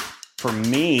 right? For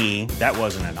me, that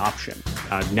wasn't an option.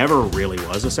 I never really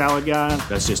was a salad guy.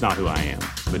 That's just not who I am.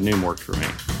 But Noom worked for me.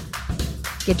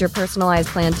 Get your personalized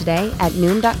plan today at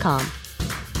Noom.com.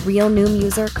 Real Noom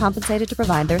user compensated to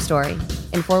provide their story.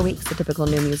 In 4 weeks, the typical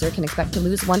Noom user can expect to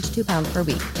lose 1 to 2 pounds per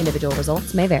week. Individual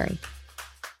results may vary.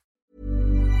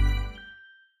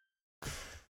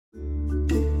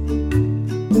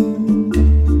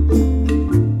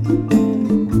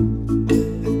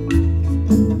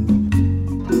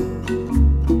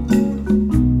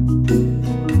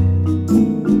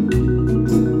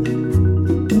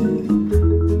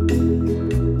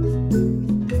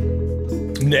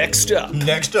 Next up.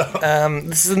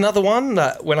 This is another one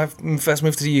that when I first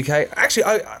moved to the UK, actually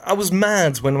I was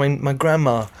mad when my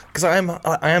grandma, because I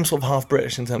am sort of half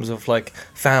British in terms of like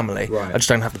family. Right. I just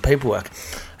don't have the paperwork.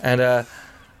 And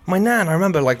my nan, I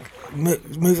remember like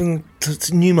moving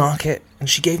to Newmarket, and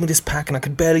she gave me this pack, and I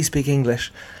could barely speak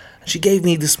English. And she gave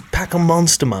me this pack of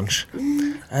Monster Munch.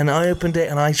 And I opened it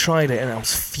and I tried it and I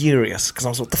was furious because I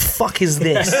was like, "What the fuck is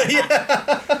this?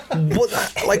 What?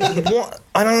 Like what?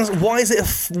 I don't know. Why is it a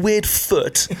weird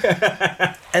foot?"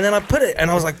 And then I put it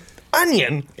and I was like,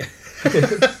 "Onion? I've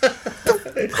never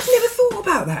thought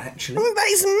about that actually. That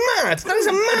is mad. That is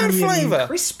a mad Onion flavour."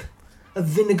 crisp, a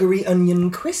vinegary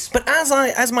onion crisp. But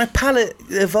as my palate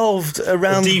evolved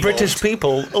around Devolved. British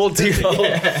people, or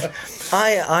devolved,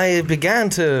 I began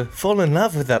to fall in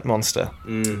love with that monster.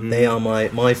 They are my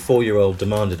 4-year-old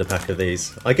demanded a pack of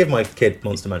these. I give my kid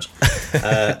Monster Munch.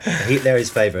 They're his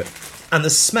favourite. And the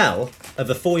smell of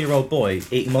a 4-year-old boy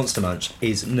eating Monster Munch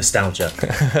is nostalgia.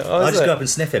 I just go up and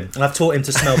sniff him, and I've taught him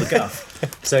to smell the guff.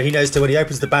 So he knows when he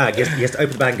opens the bag, he has to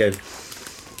open the bag and go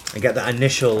and get that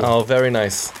initial. Oh, very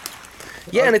nice.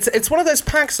 Yeah, and it's one of those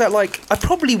packs that like I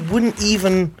probably wouldn't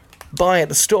even buy at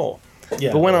the store.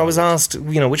 Yeah. But when I was asked,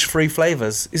 which 3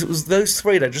 flavours, it was those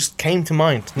 3 that just came to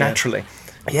mind naturally.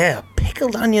 Yeah,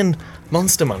 pickled onion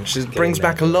Monster Munch. It brings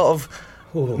back a lot of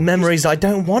memories I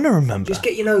don't want to remember. Just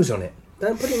get your nose on it.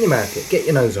 Don't put it in your mouth. Get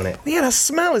your nose on it. Yeah, that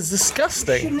smell is You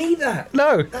disgusting. shouldn't eat that.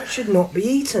 No. That should not be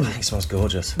eaten. It smells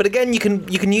gorgeous. But again, you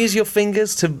can use your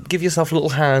fingers to give yourself little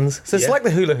hands. So it's Yeah. like the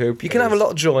hula hoop. You can have a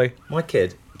lot of joy. My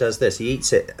kid does this. He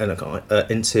eats it and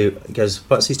he goes,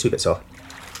 bites these 2 bits off.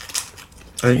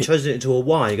 And he turns it into a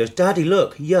Y. He goes, Daddy,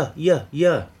 look. Yeah.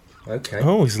 Okay.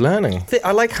 Oh, he's learning.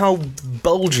 I like how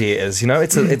bulgy it is. You know,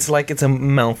 it's a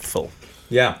mouthful.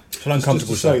 Yeah. It's an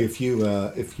uncomfortable Just to say, if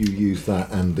you use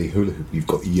that and the hula hoop, you've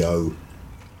got yo.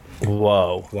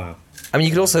 Whoa. Wow. I mean,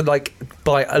 you could also like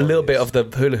buy a little bit of the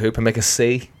hula hoop and make a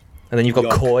C, and then you've got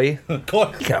Yuck. koi.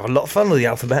 God. You can have a lot of fun with the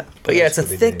alphabet. But yeah, it's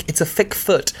a thick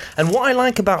foot. And what I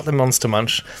like about the Monster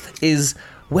Munch is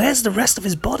where's the rest of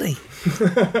his body?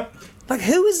 Like,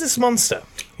 who is this monster?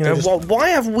 You know,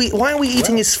 why are we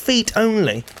eating his feet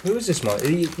only? Who is this, Mike?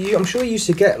 I'm sure you used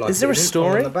to get like. Is there a an info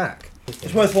story? on the back?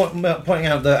 It's worth pointing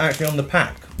out that actually on the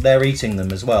pack, they're eating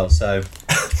them as well, so...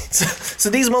 So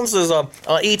these monsters are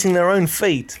eating their own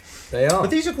feet. They are.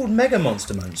 But these are called Mega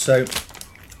Monster Munch, so...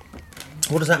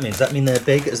 What does that mean? Does that mean they're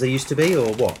big as they used to be,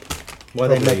 or what? Why are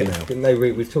they mega now?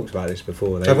 We've talked about this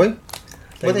before. Have we?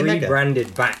 They Why are they mega?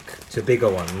 rebranded back to bigger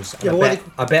ones. Yeah, And but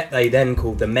I bet they then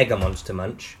called the Mega Monster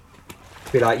Munch.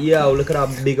 Be like, yo, look at our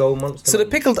big old monster. So the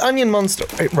munch. pickled onion monster,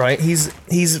 right? He's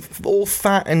all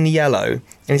fat and yellow, and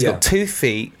he's Yeah. got 2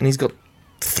 feet, and he's got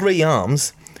 3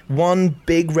 arms, 1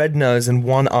 big red nose, and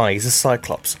 1 eye. He's a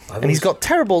cyclops, and he's got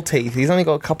terrible teeth. He's only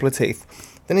got a couple of teeth.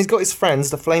 Then he's got his friends,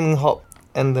 the flaming hot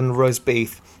and then roast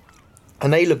beef,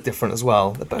 and they look different as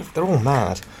well. They're all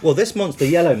mad. Well, this monster,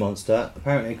 Yellow Monster,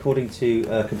 apparently according to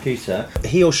a computer,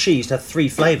 he or she used to have 3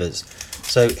 flavours.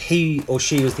 So he or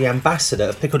she was the ambassador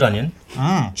of pickled onion,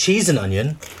 cheese and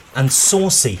onion, and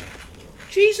saucy.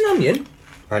 Cheese and onion?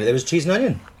 Apparently there was cheese and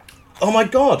onion. Oh my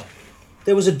god!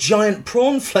 There was a giant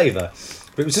prawn flavour,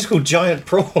 but it was just called giant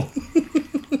prawn.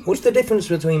 What's the difference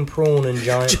between prawn and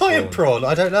giant prawn?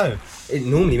 I don't know. It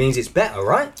normally means it's better,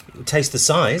 right? Taste the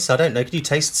size. I don't know. Can you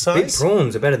taste the Big size?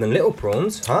 prawns are better than little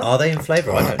prawns, huh? Are they in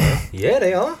flavour? I don't know. Yeah,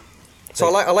 they are. So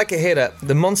I like it here that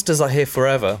the monsters are here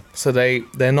forever, so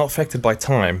they're not affected by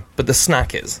time, but the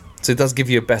snack is. So it does give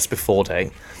you a best before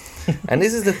date. And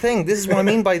this is the thing, this is what I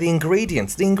mean by the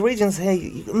ingredients. The ingredients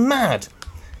here, mad.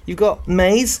 You've got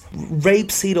maize,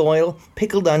 rapeseed oil,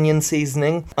 pickled onion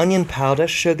seasoning, onion powder,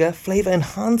 sugar, flavour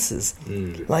enhancers.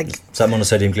 Like Is that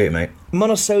monosodium glutamate?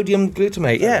 monosodium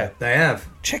glutamate, yeah. They have.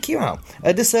 Check you out.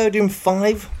 Disodium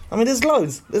 5. I mean, there's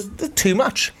loads. There's too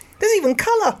much. There's even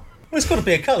colour. Well, it's got to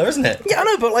be a colour, isn't it? Yeah, I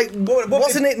know, but like,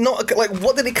 wasn't it not like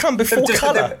what did it come before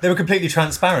colour? They were completely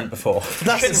transparent before.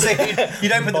 That's you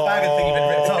don't put the bag and think you've been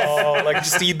ripped off. Oh, like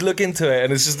just you'd look into it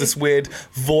and it's just this weird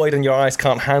void and your eyes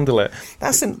can't handle it.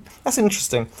 That's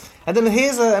interesting. And then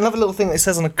here's another little thing that it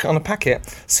says on a packet: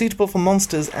 suitable for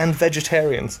monsters and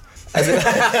vegetarians. This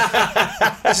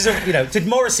is did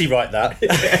Morrissey write that?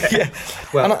 Yeah.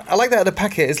 Well, and I like that the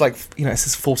packet is like, it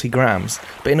says 40 grams,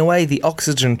 but in a way the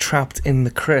oxygen trapped in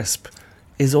the crisp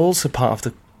is also part of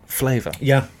the flavour.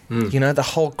 Yeah. The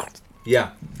whole.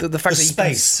 Yeah. The fact The that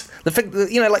space. The fact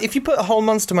that, like if you put a whole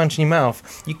Monster Munch in your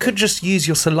mouth, you could just use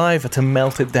your saliva to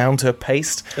melt it down to a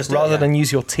paste Let's do it, rather yeah. than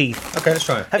use your teeth. Okay, let's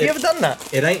try it. Have you ever done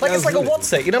that? It ain't like no it's like a good.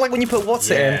 what's it? Like when you put what's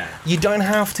it in, you don't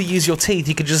have to use your teeth.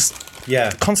 You could just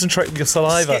concentrate with your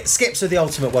saliva. Skips are the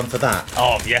ultimate one for that.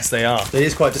 Oh yes, they are. It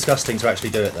is quite disgusting to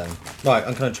actually do it then. Right,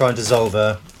 I'm going to try and dissolve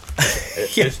a...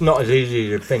 It's not as easy as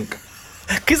you think.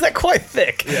 Because they're quite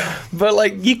thick. Yeah. But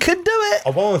like you could do it.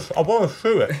 I want to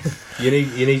chew it.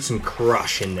 You need some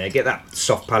crush in there. Get that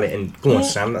soft palate and go on,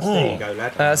 Sam. There you go,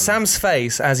 lad. Sam's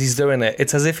face as he's doing it,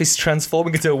 it's as if he's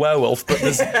transforming into a werewolf, but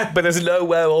there's no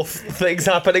werewolf things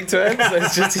happening to him. So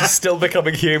it's just he's still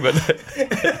becoming human.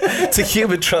 It's a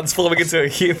human transforming into a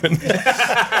human.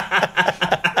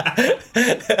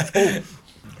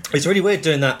 It's really weird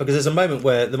doing that because there's a moment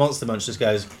where the Monster Munch just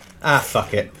goes,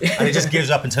 fuck it. And it just gives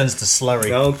up and turns to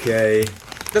slurry. Okay.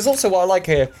 There's also what I like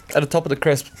here at the top of the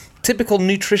crisp, typical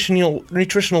nutritional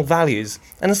values.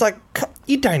 And it's like,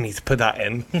 you don't need to put that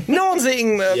in. No one's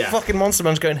eating the fucking Monster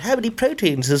Munch going, how many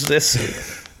proteins is this?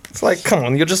 It's like, come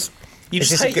on, you just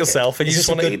hate yourself and you just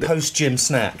want to eat it. Post-gym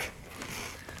snack.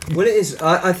 Well, it is.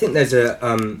 I think there's a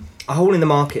hole in the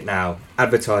market now,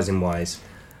 advertising-wise,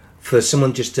 for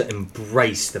someone just to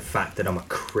embrace the fact that I'm a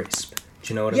crisp.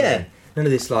 Do you know what I mean? None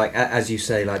of this, like, as you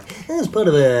say, like, as part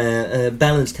of a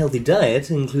balanced, healthy diet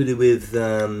included with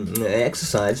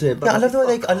exercise. I love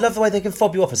the way they can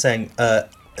fob you off as saying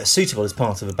suitable as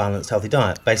part of a balanced, healthy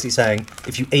diet. Basically saying,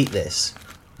 if you eat this,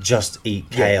 just eat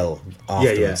kale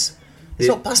afterwards.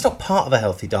 That's not part of a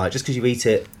healthy diet. Just because you eat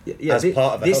it as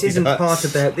part of a healthy diet. This isn't part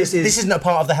of the. This isn't a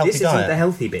part of the healthy diet. This isn't the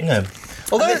healthy bit. No.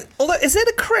 Although, is it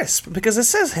a crisp? Because it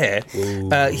says here,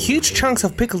 huge chunks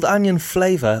of pickled onion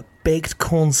flavour, baked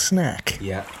corn snack.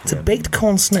 Yeah. It's a baked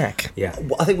corn snack. Yeah.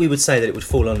 Well, I think we would say that it would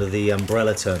fall under the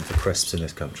umbrella term for crisps in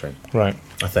this country. Right.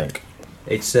 I think.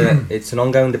 It's an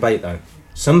ongoing debate though.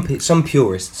 Some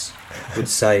purists would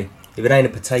say if it ain't a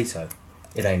potato,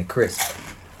 it ain't a crisp.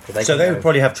 But So they would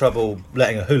probably have trouble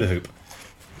letting a hula hoop.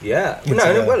 Yeah. Into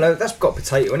No, that's got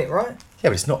potato in it, right? Yeah,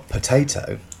 but it's not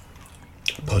potato.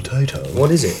 Potato. What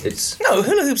is it? It's No,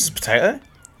 hula hoops is potato.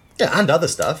 Yeah, and other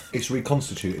stuff. It's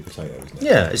reconstituted potato, isn't it?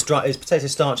 Yeah, it's dry. It's potato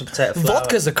starch and potato flour.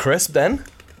 Vodka's a crisp then.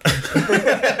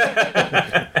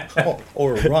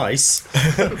 or rice.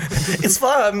 It's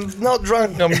fine. I'm not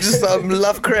drunk. I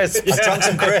love crisps. I've drunk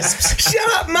some crisps.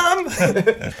 Shut up, mum.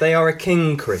 They are a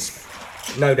king crisp.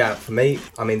 No doubt for me.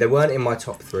 I mean, they weren't in my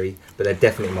top 3, but they're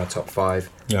definitely in my top 5.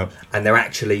 Yeah. And they're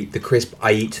actually the crisp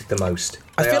I eat the most.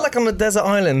 I feel like on a desert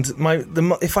island,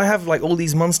 if I have like all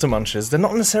these monster munches, they're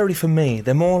not necessarily for me.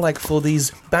 They're more like for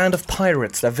these band of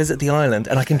pirates that visit the island,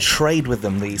 and I can trade with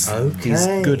them these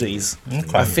goodies.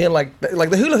 Okay. I feel like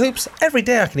the hula hoops every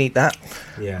day I can eat that.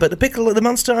 Yeah. But the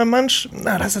monster I munch,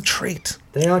 no, that's a treat.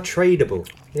 They are tradable.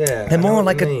 Yeah. They're more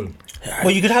like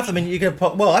Well, you could have them in.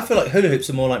 Well, I feel like hula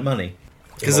hoops are more like money.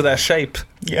 Because of their shape.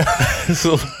 Yeah.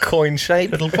 Little coin shape.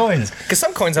 Little coins. Because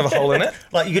some coins have a hole in it.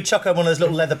 Like, you could chuck one of those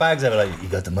little leather bags over, like, you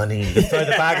got the money, you could throw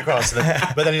the bag across,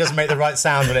 but then it doesn't make the right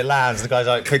sound when it lands, and the guy's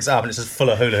like, picks it up, and it's just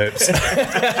full of hula hoops.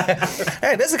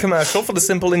 Hey, there's a commercial for the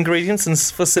simple ingredients and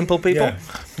for simple people.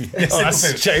 Yeah. Oh,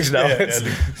 that's changed now.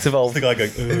 It's evolved. The guy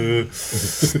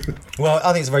going, Well,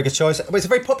 I think it's a very good choice. But it's a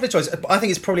very popular choice. I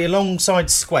think it's probably alongside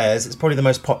squares, it's probably the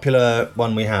most popular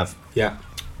one we have. Yeah.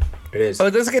 It is. Oh,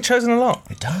 does it get chosen a lot?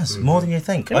 It does, more than you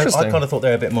think. I Interesting. kind of thought they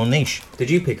were a bit more niche. Did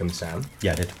you pick them, Sam?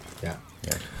 Yeah, I did. Yeah.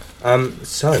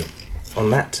 So, on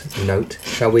that note,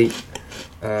 shall we...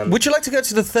 Would you like to go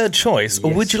to the third choice,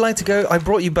 or would you like to go... I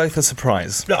brought you both a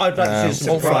surprise. No, I'd like to choose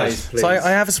a surprise, please. So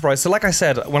I have a surprise. So like I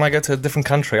said, when I go to a different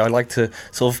country, I like to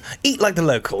sort of eat like the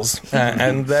locals,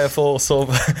 and therefore sort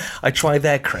of I try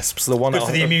their crisps. The one Good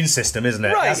for the immune system, isn't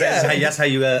it? Right, That's how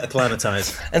you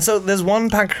acclimatise. And so there's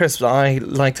one pack of crisps that I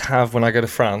like to have when I go to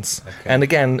France. Okay. And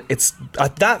again, it's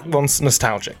that one's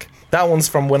nostalgic. That one's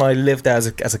from when I lived there as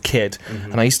a kid,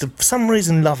 and I used to, for some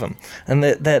reason, love them. And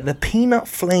they're peanut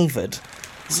flavoured,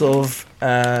 sort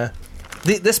of.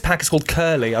 This pack is called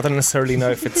Curly. I don't necessarily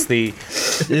know if it's the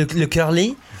Le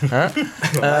Curly.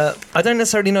 I don't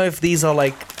necessarily know if these are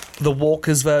like the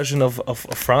Walker's version of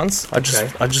France. I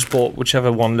just bought whichever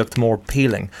one looked more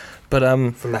appealing. But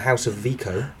from the House of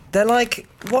Vico. They're like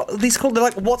what are these called? They're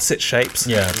like what's it shapes.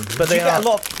 Yeah, but do you get a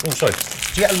lot? Do you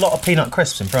get a lot of peanut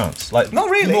crisps in France? Like not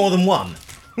really. More than one.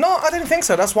 No, I didn't think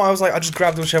so. That's why I was like, I just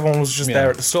grabbed whichever one was just there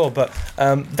at the store. But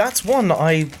that's one that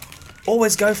I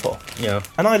always go for. Yeah,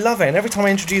 and I love it. And every time I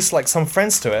introduce like some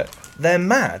friends to it, they're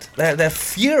mad. They're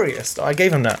furious that I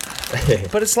gave them that.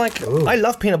 But it's like I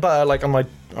love peanut butter, like on my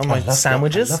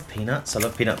sandwiches. I love peanuts. I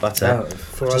love peanut butter.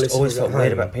 For I our just always listeners felt at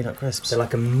weird home, about peanut crisps. They're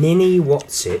like a mini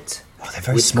What's-It. Oh, they're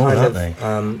very small, aren't they?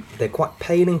 They're quite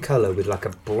pale in colour with like a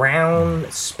brown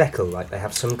speckle, like they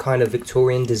have some kind of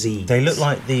Victorian disease. They look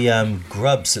like the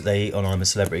grubs that they eat on I'm a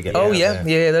Celebrity. Oh yeah,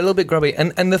 they're a little bit grubby.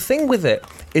 And the thing with it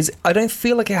is, I don't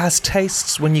feel like it has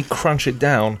tastes when you crunch it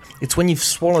down. It's when you've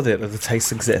swallowed it that the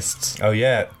taste exists. Oh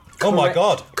yeah. Oh my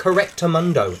God.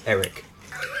 Correctamundo, Eric.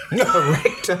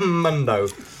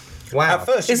 Correctamundo. Wow. At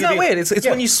first, isn't that weird? It's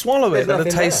when you swallow it that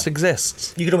the taste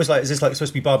exists. You could almost like, is this like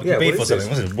supposed to be barbecue beef or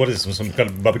something? What is this, some kind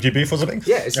of barbecue beef or something?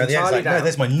 Yeah, it's entirely down. No,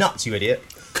 there's my nuts, you idiot.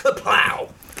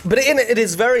 Kaplow! But in it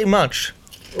is very much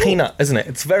peanut, isn't it?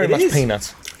 It's very much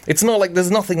peanut. It's not like there's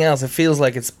nothing else. It feels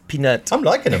like it's peanut. I'm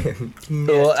liking them.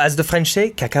 Or as the French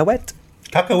say, cacahuète.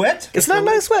 Cacahuète? It's not a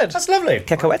nice word. That's lovely.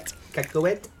 Cacahuète.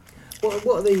 Cacahuète. What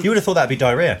are these? You would have thought that'd be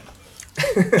diarrhea.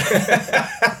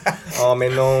 Oh, mais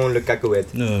non, le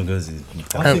cacahuète. No,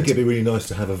 I think it'd be really nice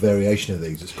to have a variation of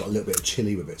these. It's got a little bit of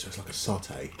chilli with it, so it's like a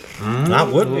satay.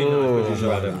 That would be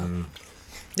nice.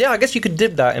 Yeah, I guess you could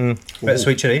dip that in bit of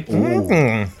sweet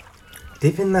chilli.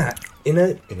 Dipping that in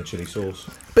a chili sauce.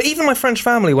 But even my French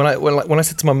family, when I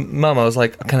said to my mum, I was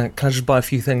like, can I just buy a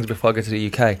few things before I go to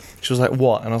the UK? She was like,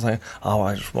 what? And I was like, oh,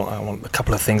 I want a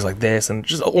couple of things like this, and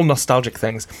just all nostalgic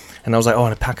things. And I was like, oh,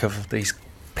 and a pack of these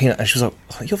peanut. And she was like,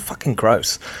 oh, you're fucking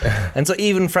gross. And so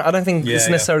even I don't think it's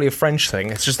necessarily a French thing.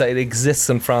 It's just that it exists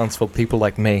in France for people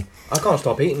like me. I can't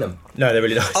stop eating them. No, they're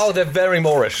really nice. Oh, they're very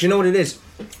Moorish. Do you know what it is?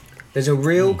 There's a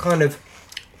real kind of...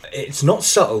 It's not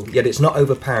subtle, yet it's not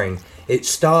overpowering. It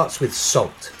starts with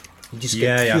salt. You just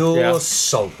get pure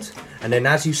salt. And then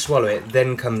as you swallow it,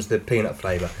 then comes the peanut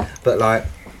flavour. But like,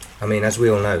 I mean, as we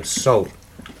all know, salt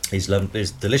He's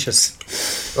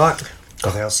delicious. Right.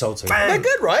 God, they are salty. They're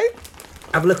good, right?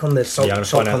 Have a look on the salt, Yeah, I'm gonna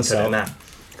salt find out content in that.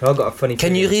 I've got a funny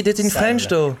Can you feeling. read it in French,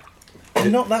 though?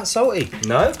 Not that salty.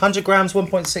 No? 100 grams,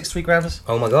 1.63 grams.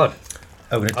 Oh my god.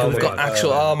 Oh, we're Oh going my to God.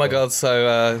 Actual. Oh my god.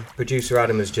 So. Producer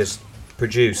Adam has just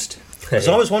produced.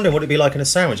 So I was wondering what it'd be like in a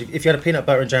sandwich. If you had a peanut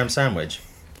butter and jam sandwich,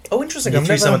 Oh, interesting. you I've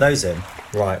threw never- some of those in.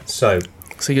 Right, so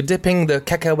So you're dipping the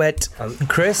cacahuète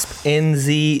crisp in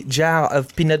the jar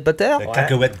of peanut butter. The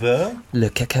cacahuète beurre. Le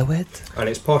cacahuète. and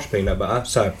it's posh peanut butter,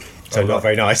 so Not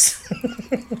very nice.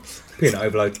 peanut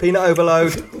overload. Peanut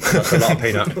overload. That's a lot of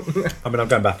peanut. I mean, I'm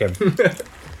going back in.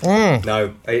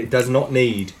 No, it does not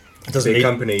need to Doesn't be need-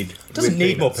 accompanied. Doesn't with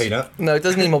need more peanuts. peanut. No, it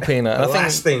does need more peanut. The I think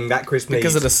last thing that crisp because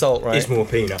needs of the salt, right? is more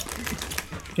peanut.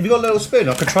 Have you got a little spoon?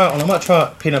 I could try it on. I might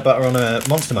try peanut butter on a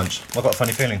Monster Munch. I've got a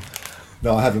funny feeling.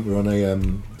 No, I haven't. We're on a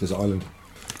desert island.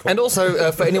 And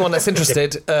also, for anyone that's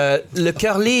interested, Le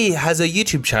Curly has a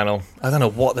YouTube channel. I don't know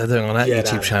what they're doing on that Yeah, YouTube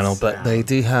that's- channel, but they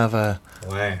do have a...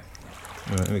 Wow. Right,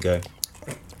 here we go.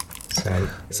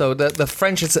 So the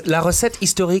French, it's La recette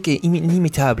historique et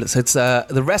inimitable. So it's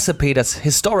the recipe that's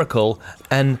historical,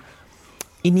 and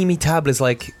inimitable is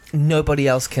like nobody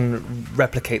else can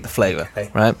replicate the flavor, Okay.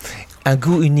 right? Un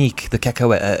goût unique, the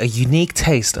cacahuète, a unique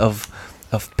taste of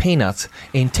peanut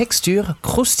in texture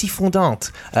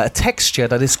croustifondante, a texture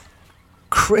that is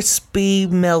crispy,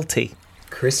 melty.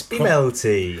 Crispy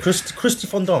melty. Christy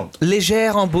fondant.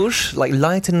 Légère en bouche, like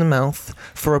light in the mouth,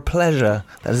 for a pleasure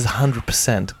that is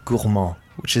 100% gourmand,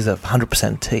 which is a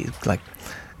 100% taste. Like,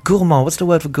 gourmand, what's the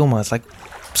word for gourmand? It's like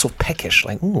sort of peckish,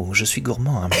 like, ooh, je suis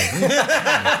gourmand.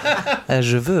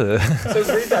 Je veux.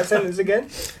 So read that sentence again.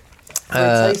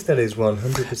 The taste that is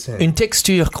 100%. Une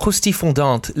texture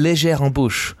croustifondante, légère en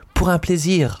bouche, pour un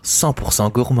plaisir 100%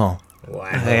 gourmand. Wow.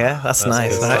 Yeah, that's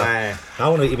nice, good. right? I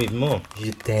want to eat even more.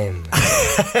 You damn.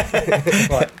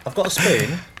 Right, I've got a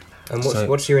spoon. And So-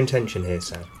 what's your intention here,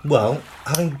 Sam? Well,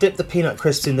 having dipped the peanut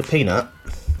crisps in the peanut,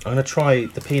 I'm going to try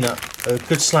the peanut, a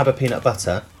good slab of peanut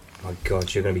butter My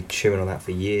God, you're going to be chewing on that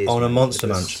for years. on a man. Monster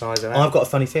With the Munch. size of that. I've got a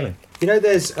funny feeling. You know,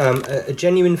 there's a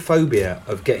genuine phobia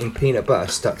of getting peanut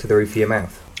butter stuck to the roof of your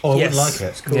mouth. Oh, I Yes. wouldn't like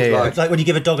it. Cool. Yeah, yeah. It's like when you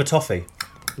give a dog a toffee.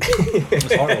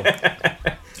 It's horrible.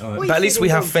 But at least we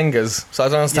have fingers, so I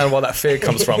don't understand where that fear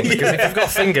comes from. Because if you've got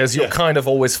fingers, you're kind of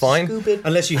always fine.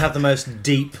 Unless you have the most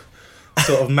deep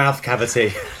sort of mouth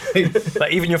cavity.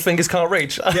 Like even your fingers can't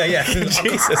reach. Yeah.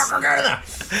 Jesus.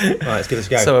 Right, let's give this a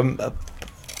go. So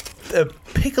a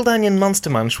pickled onion Monster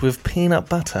Munch with peanut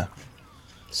butter.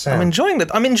 Sam, I'm enjoying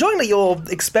that. I'm enjoying that you're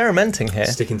experimenting here.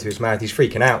 sticking to his mouth. He's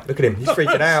freaking out. Look at him. He's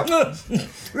freaking out.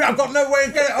 I've got no way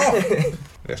to get it off.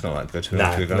 It's not that good. No,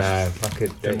 I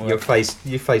could.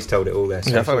 Your face told it all there.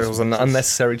 Yeah, I thought it was an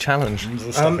unnecessary challenge.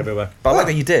 Stuck everywhere. But I like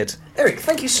that you did. Eric,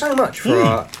 thank you so much for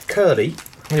our curly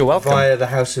You're welcome. via the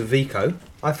House of Vico.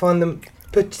 I find them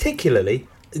particularly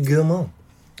gourmand.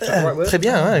 Is that the right word? Très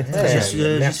bien, ouais. Yeah,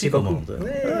 Je merci suis beaucoup. gourmand.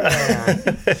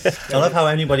 Yeah. I love how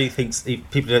anybody thinks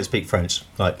people don't speak French,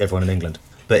 like everyone in England.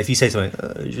 But if you say something,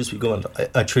 je suis gourmand,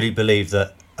 I truly believe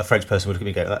that a French person would look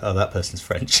at me and go, oh, that person's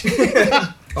French.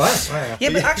 Wow. Yeah,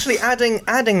 but actually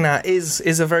adding that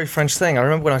is a very French thing. I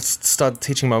remember when I started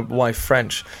teaching my wife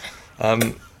French,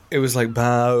 it was like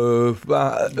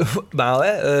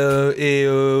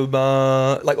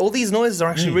like all these noises are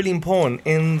actually really important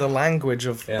in the language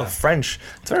of French.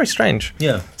 It's very strange.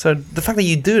 Yeah. So the fact that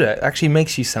you do that actually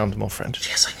makes you sound more French.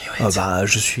 Yes, I knew it.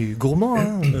 Je suis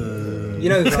gourmand. You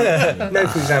know, like,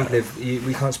 for example, if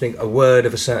we can't speak a word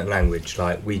of a certain language,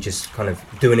 like we just kind of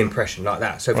do an impression like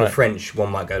that. So for Right. French,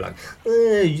 one might go like,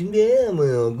 and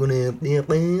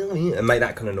make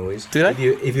that kind of noise. Do they?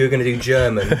 If you were going to do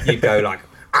German, you'd go like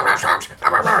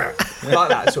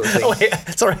that sort of thing. Oh, wait,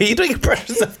 sorry, are you doing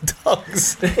impressions of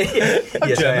dogs? Yes,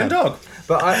 I German am. dog.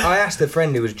 But I asked a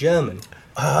friend who was German.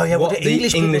 Oh, yeah, What well, the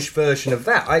English English people- version of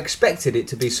that? I expected it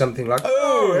to be something like,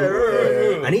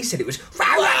 and he said it was,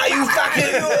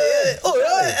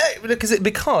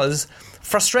 because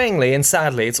frustratingly and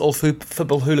sadly, it's all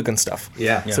football hooligan stuff.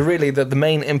 Yeah. So really, the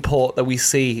main import that we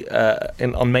see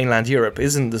on mainland Europe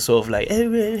isn't the sort of like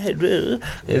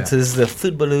it is the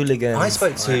football hooligan. I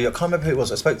spoke to, I can't remember who it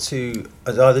was. I spoke to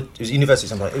either it was university or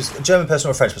something. It was a German person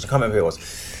or a French person. I can't remember who it was.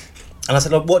 And I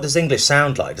said, like, what does English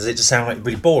sound like? Does it just sound like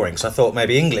really boring? So I thought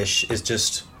maybe English is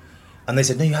just. And they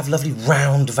said, no, you have lovely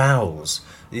round vowels.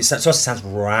 It sounds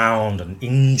round and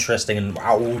interesting and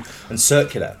wow and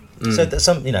circular. So that's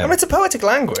some, you know. I mean, it's a poetic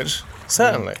language,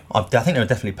 certainly. I think there are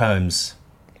definitely poems.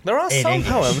 There are In some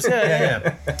English. poems,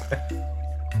 yeah.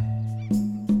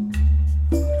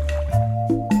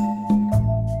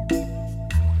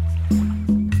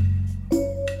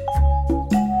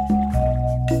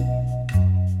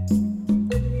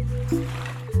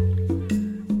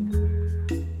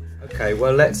 Okay,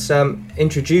 well, let's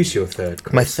introduce your third.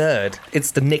 My third, it's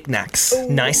the knickknacks.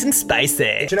 Nice and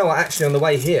spicy. Do you know what? Actually, on the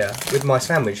way here with my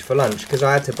sandwich for lunch, because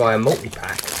I had to buy a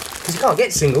multi-pack, because you can't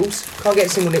get singles, can't get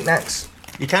single knickknacks.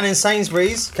 You can in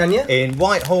Sainsbury's. Can you? In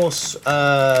Whitehorse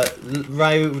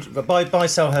Road, by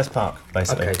Selhurst Park,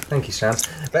 basically. Okay, thank you, Sam.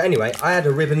 But anyway, I had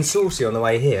a ribbon saucy on the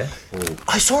way here.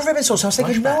 I saw a ribbon saucy. I was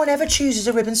thinking, Flashback. no one ever chooses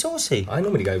a ribbon saucy. I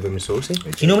normally go ribbon saucy.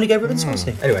 Do you normally go ribbon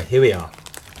saucy? Anyway, here we are.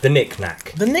 The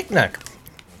knick-knack. The knick-knack.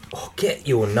 Oh, get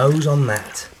your nose on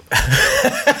that.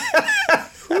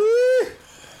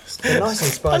 Nice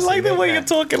and spicy. I like the way you're knick-knack.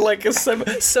 talking like a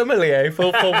sommelier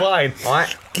for wine.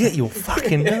 Right. Get your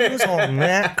fucking nose on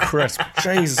that crisp.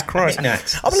 Jesus Christ.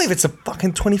 Knickknacks. I believe it's a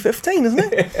fucking 2015, isn't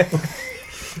it?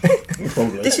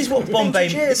 This is what Bombay.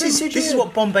 Vintage year, This vintage is year.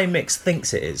 what Bombay Mix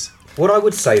thinks it is. What I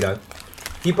would say, though,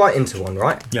 you bite into one,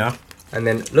 right? Yeah. And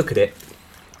then look at it.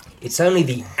 It's only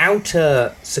the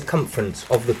outer circumference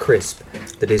of the crisp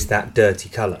that is that dirty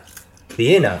colour.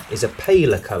 The inner is a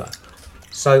paler colour.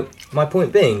 So, my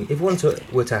point being, if one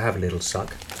were to have a little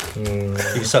suck, You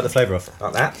can suck the flavour off.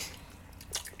 like that,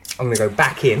 I'm going to go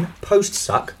back in,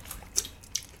 post-suck.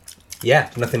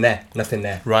 Yeah, nothing there, nothing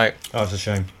there. Right. Oh, it's a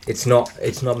shame. It's not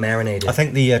marinated. I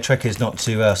think the trick is not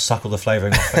to suck all the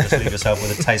flavouring off and just leave yourself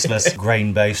with a tasteless,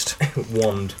 grain-based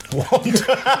Wand.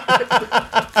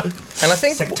 And I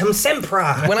think Sectum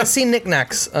sempra. when I see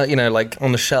knickknacks, like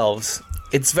on the shelves,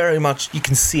 it's very much, you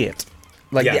can see it.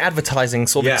 Like Yeah. the advertising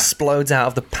sort of Yeah. explodes out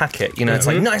of the packet. It's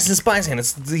like nice and spicy, and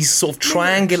it's these sort of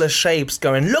triangular shapes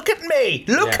going, look at me!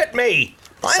 Look Yeah. at me!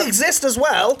 I exist as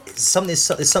well! There's something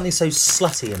so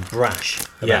slutty and brash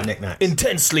about Yeah. knickknacks.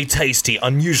 Intensely tasty,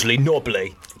 unusually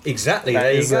knobbly. Exactly, That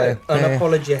there you is, go. yeah.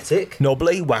 Unapologetic.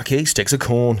 Knobbly, wacky, sticks of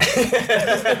corn.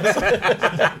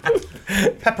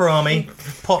 Pepperami,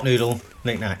 pot noodle,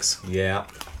 knickknacks. Yeah.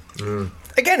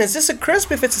 Again, is this a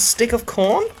crisp if it's a stick of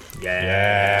corn?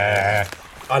 Yeah.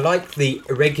 I like the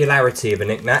irregularity of a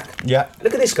knick-knack. Yeah.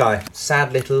 Look at this guy,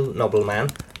 sad little nobble man.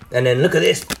 And then look at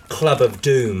this club of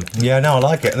doom. Yeah, no, I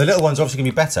like it. And the little ones are obviously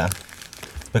going to be better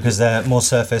because they're more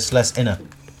surface, less inner.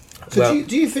 So Well-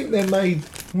 do you think they're made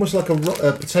almost like a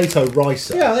potato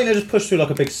ricer? Yeah, I think they just push through like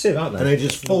a big sieve, aren't And they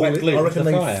just fall. Wet glue I into reckon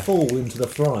the they fryer. fall into the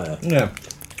fryer. Yeah.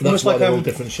 That's Almost why like they're all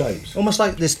different shapes. almost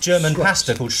like this German Scraps.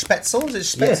 pasta called Spätzle. Is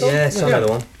it Spätzle? Yeah, some other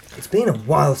one. It's been a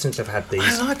while since I've had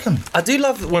these. I like them. I do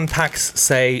love when packs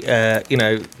say,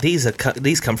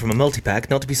 these come from a multi-pack,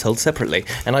 not to be sold separately.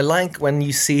 And I like when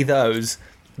you see those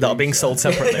that are being sold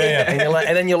separately.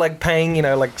 And then you're like paying,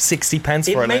 like 60 pence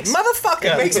for it. Motherfucker!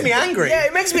 It makes me angry. Yeah,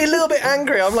 it makes me a little bit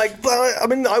angry. I'm like, well, I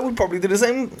mean, I would probably do the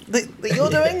same that you're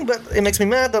doing, but it makes me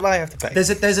mad that I have to pay.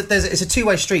 It's a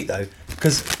two-way street though,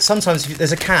 because sometimes if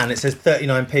there's a can, it says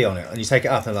 39p on it, and you take it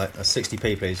up and like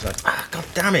 60p, please. You're like, god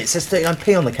damn it, it says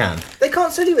 39p on the can. They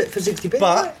can't sell you it for 60p.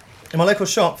 But in my local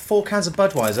shop, 4 cans of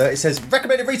Budweiser, it says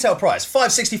recommended retail price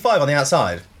 $5.65 on the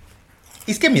outside.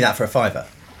 He's giving me that for a £5.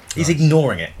 He's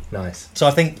ignoring it. Nice. So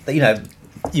I think that,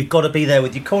 you've got to be there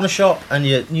with your corner shop and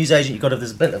your newsagent. You've got to.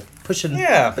 There's a bit of pushing.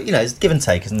 Yeah. But it's give and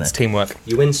take, isn't it? It's teamwork.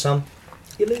 You win some,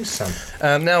 you lose some.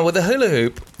 Now, with the hula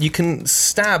hoop, you can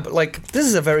stab, this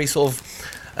is a very sort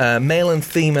of male and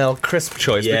female crisp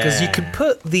choice, because you could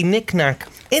put the knick-knack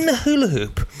in the hula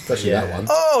hoop. Especially that one.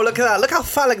 Oh, look at that. Look how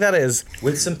phallic that is.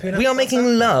 With some peanut We are butter?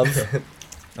 making love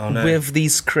Oh no. with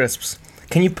these crisps.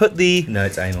 Can you put the... No,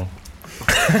 it's anal.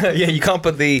 yeah, you can't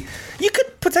put the... You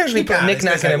could potentially You put can,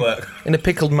 knick-knack it's gonna work. in a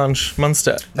pickled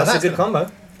Munster. That's a good combo.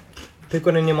 Pick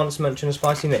one in your Monster Munch and a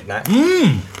spicy knick-knack.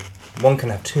 One can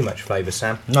have too much flavour,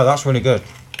 Sam. No, that's really good.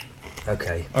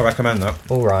 Okay. I recommend that.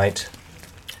 All right.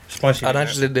 Spicy. I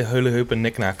actually did the hula hoop and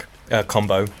knick-knack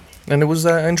combo, and it was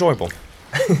enjoyable.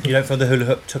 You don't feel the hula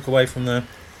hoop took away from the...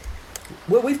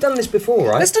 Well, we've done this before,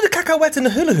 right? Let's do the cacahuete and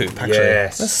the hula hoop, actually.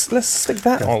 Yes. Let's stick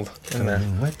that all in there.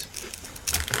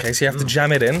 Okay, so you have to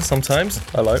jam it in sometimes.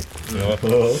 Hello.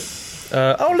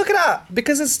 Oh, look at that!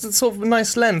 Because it's sort of a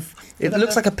nice length, it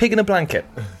looks like a pig in a blanket,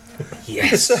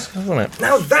 Yes. doesn't it?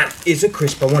 Now that is a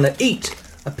crisp I want to eat.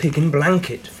 A pig in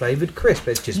blanket flavoured crisp.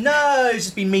 It's just No, it's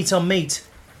just been meat on meat.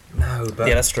 no, but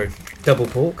Yeah, that's true. double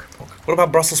pork. What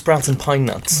about Brussels sprouts and pine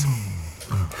nuts?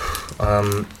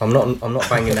 I'm not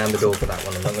banging down the door for that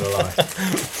one. I'm not going to lie.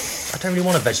 I don't really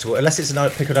want a vegetable, unless it's a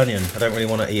pickled onion. I don't really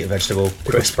want to eat a vegetable.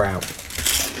 Pickled sprout.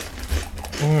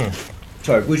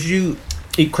 Sorry, would you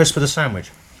eat crisp with a sandwich?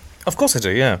 Of course I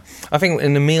do, yeah. I think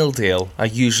in a meal deal, I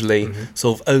usually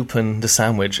sort of open the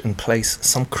sandwich and place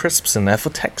some crisps in there for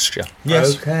texture.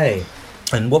 Yes. Okay.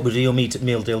 And what would your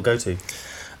meal deal go to?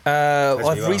 Well,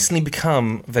 I've you are. recently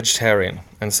become vegetarian,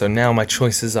 and so now my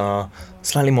choices are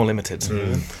slightly more limited.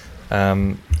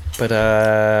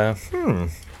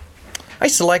 I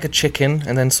used to like a chicken,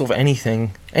 and then sort of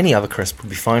any other crisp would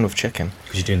be fine with chicken.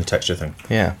 Because you're doing the texture thing.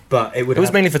 Yeah. But it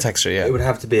was mainly for texture, yeah. It would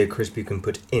have to be a crisp you can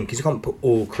put in, because you can't put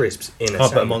all crisps in a Can't put a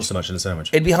sandwich. Monster Munch in a sandwich.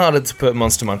 It'd be harder to put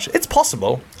Monster Munch. It's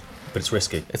possible. But it's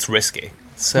risky. It's risky.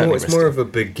 It's more of a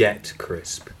baguette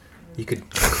crisp. You could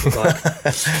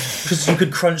because you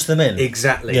could crunch them in.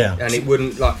 Exactly. Yeah. And it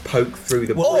wouldn't like poke through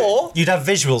the bread. Or you'd have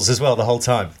visuals as well the whole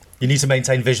time. You need to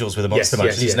maintain visuals with a Monster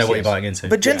Munch. You need to know what you're biting into.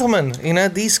 But gentlemen,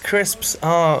 these crisps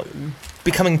are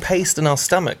becoming paste in our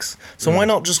stomachs. So why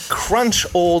not just crunch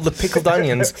all the pickled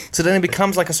onions so then it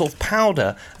becomes like a sort of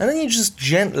powder, and then you just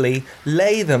gently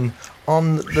lay them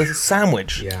on the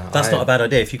sandwich. Yeah, That's not a bad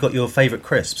idea. If you've got your favourite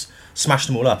crisps, smash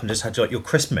them all up and just had like your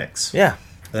crisp mix. Yeah.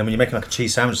 And then when you're making like a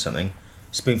cheese sandwich or something,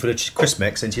 spoonful of crisp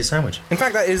mix into your sandwich. In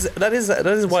fact, that is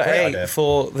what I ate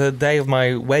for the day of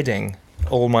my wedding.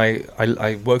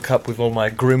 I woke up with all my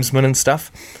groomsmen and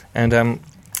stuff, and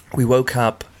we woke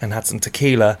up and had some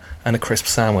tequila and a crisp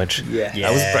sandwich. Yeah.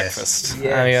 That was breakfast.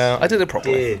 Yes. I did it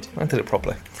properly. I did it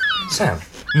properly. Sam.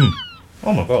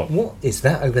 Oh my god. What is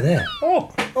that over there?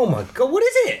 Oh my god, what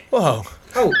is it? Whoa.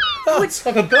 Oh, it's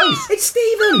like a ghost. It's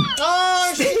Stephen.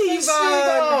 Oh, Stephen.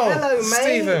 Hello,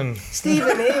 mate.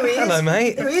 Stephen, here he is. Hello,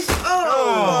 mate. Here he is.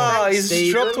 Oh, he's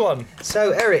Stephen. dropped one.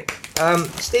 So, Eric,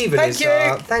 Stephen Thank is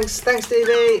you. thanks,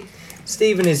 Stevie.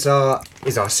 Stephen is our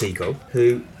seagull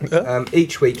who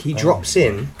each week he drops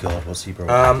in. God, what's he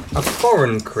brought? A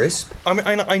foreign crisp. I mean,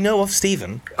 I know of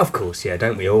Stephen. Of course, yeah,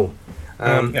 don't we all?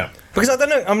 Yeah. Because I don't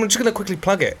know, I'm just going to quickly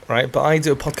plug it, right? But I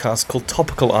do a podcast called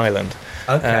Topical Island.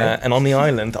 Okay. And on the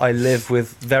island, I live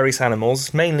with various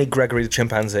animals, mainly Gregory the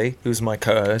chimpanzee, who's my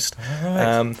co-host.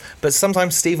 Right. But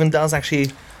sometimes Stephen does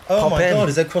actually pop in. God,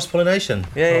 is there cross-pollination?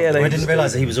 Yeah. I didn't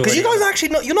realise that he was already... Because you guys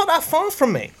actually you're not that far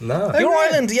from me. No. Your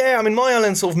island, my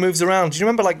island sort of moves around. Do you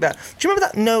remember like that? Do you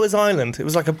remember that Noah's Island? It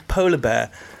was like a polar bear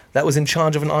that was in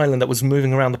charge of an island that was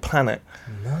moving around the planet.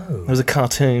 No. It was a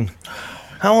cartoon.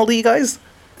 How old are you guys?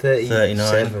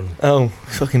 39. Oh,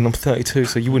 fucking! I'm 32,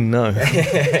 so you wouldn't know.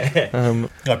 I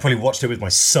probably watched it with my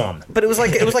son. But it was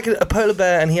like a polar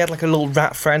bear, and he had like a little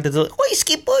rat friend. That's like,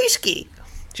 "Oisky boisky."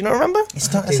 Do you not remember?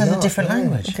 It's a different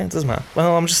language. Okay, it doesn't matter.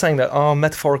 Well, I'm just saying that our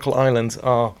metaphorical islands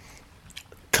are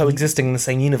coexisting in the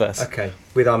same universe. Okay,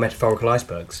 with our metaphorical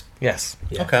icebergs. Yes.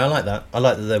 Yeah. Okay, I like that. I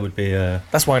like that there would be a...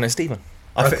 That's why I know Stephen.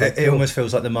 It almost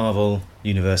feels like the Marvel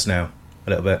universe now,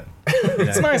 a little bit.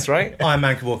 It's nice, right? Iron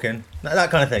Man could walk in.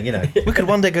 That kind of thing, you know. We could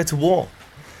one day go to war.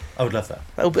 I would love that.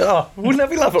 That would be, wouldn't that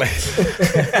be lovely?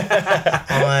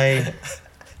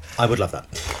 I would love that.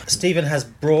 Stephen has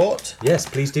brought... Yes,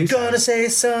 please do. Gonna say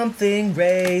something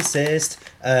racist.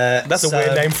 That's a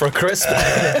weird name for a crisp.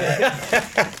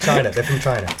 China, they're from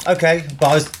China. Okay, but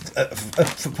I was...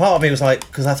 part of me was like,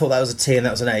 because I thought that was a T and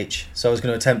that was an H, so I was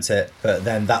going to attempt it, but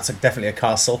then that's definitely a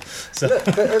castle. So Look,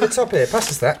 at the top here, pass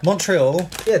us that. Montreal.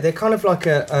 Yeah, they're kind of like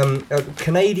a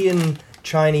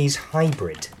Canadian-Chinese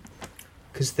hybrid.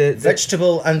 Because they're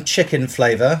Vegetable and chicken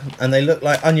flavour, and they look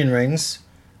like onion rings.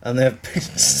 And they have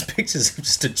pictures of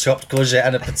just a chopped courgette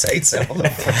and a potato on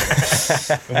them.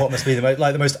 And what must be the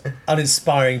most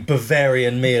uninspiring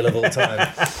Bavarian meal of all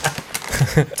time.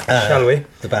 Shall we?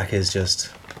 The back is just...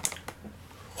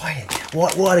 Why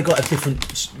they got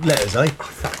different letters, eh?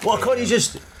 Why can't you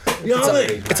just... You know what I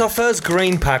mean? It's our first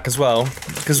green pack as well,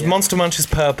 because Monster Munch is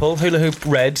purple, Hula Hoop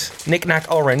red, Knick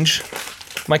Knack orange.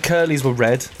 My curlies were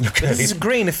red. This is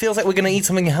green. It feels like we're going to eat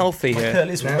something healthy here.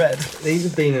 Curlies were red. These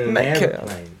have been in an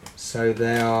aeroplane, so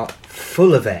they are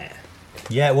full of air.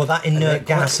 Yeah, well, that inert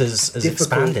gas has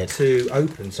expanded. To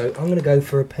open, so I'm going to go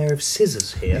for a pair of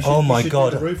scissors here. Oh my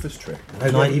God! The Rufus trick.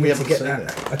 I want you we to haven't get seen that.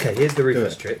 it. Okay, here's the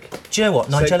Rufus trick. Do you know what?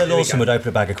 Nigella here we Lawson go. would open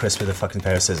a bag of crisps with a fucking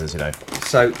pair of scissors, you know.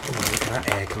 So, look at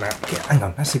that air come out. Hang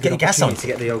on, that's a Get good your gas on. opportunity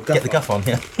to get the old guff Get the guff on,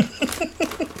 yeah.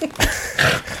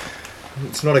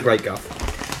 It's not a great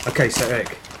guff. Okay, so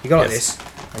Eric, you go like this,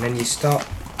 and then you start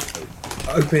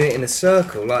opening it in a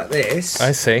circle like this.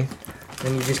 I see.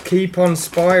 And you just keep on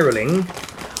spiralling,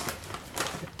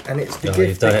 and it's the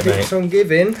gift that keeps on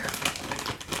giving.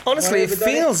 Honestly, it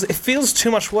feels too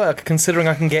much work considering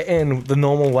I can get in the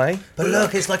normal way. But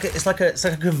look, it's like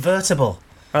a convertible.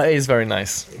 It is very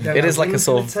nice. It is like a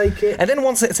sort of. Take it. And then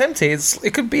once it's empty,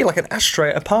 it could be like an ashtray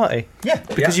at a party. Yeah,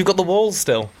 because you've got the walls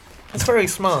still. It's very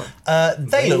smart.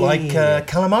 They look like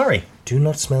calamari. Do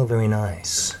not smell very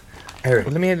nice, Eric.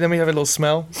 Well, let me have a little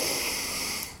smell.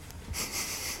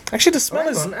 Actually, the smell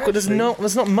is good. There's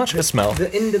not much of a smell. The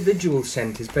individual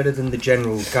scent is better than the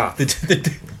general guff.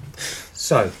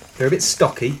 So they're a bit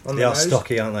stocky on the nose. They are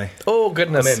stocky, aren't they? Oh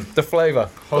goodness, the flavour.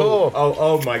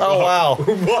 Oh my god! Oh wow!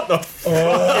 What the?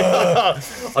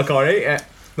 I can't eat it.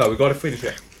 No, we've got to finish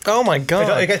it. Oh my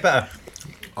god! It gets better.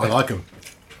 I like them.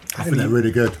 I think they're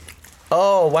really good.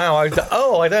 Oh wow! I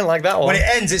don't like that one. When it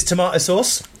ends, it's tomato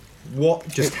sauce. What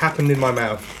just happened in my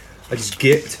mouth? I just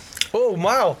gipped. Oh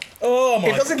wow! Oh my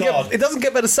It doesn't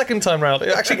get better second time round.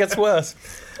 It actually gets worse.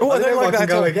 Oh, I don't know if I can at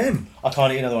go all. again. I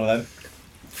can't eat another one of them.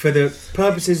 For the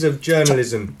purposes of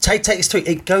journalism. Take this tweet.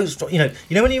 It goes. You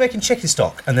know when you're making chicken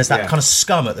stock and there's that kind of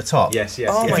scum at the top. Yes.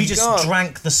 Oh If my you just God.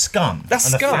 drank the scum That's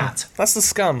and the scum. fat, That's the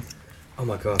scum. Oh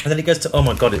my god. and then it goes to. Oh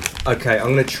my god! Okay,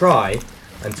 I'm going to try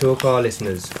and talk our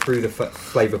listeners through the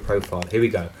flavour profile. Here we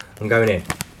go. I'm going in.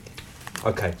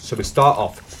 Okay, so we start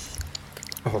off.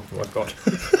 Oh my god.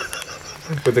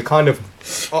 With the kind of.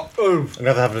 I'm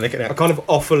gonna have a nick at A it. kind of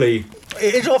awfully.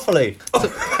 It is awfully.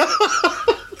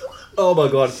 Oh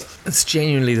my god. It's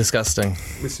genuinely disgusting.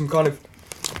 With some kind of.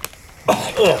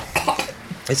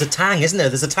 It's a tang, isn't there?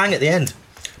 There's a tang at the end.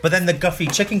 But then the guffy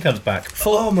chicken comes back.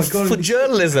 Oh my god. For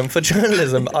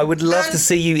journalism, I would love to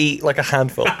see you eat like a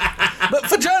handful. But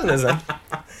for journalism,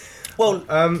 Well,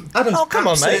 Adam's come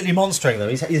on, mate. absolutely monstering them.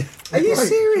 Are you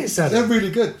serious, They're Adam?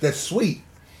 really good. They're sweet.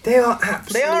 They are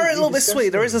absolutely. they are a little bit sweet.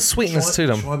 There is a sweetness to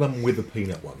them. Try one with the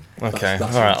peanut one. Okay,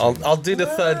 That's all right. what I'll do the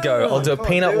third go. I'll do a can't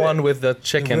peanut do it. one with the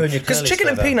chicken ruin your because curly chicken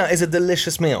and sliver. peanut is a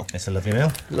delicious meal. It's a lovely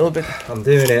meal. A little bit. I'm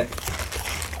doing it.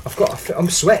 I'm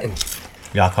sweating.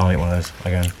 Yeah, I can't eat one of those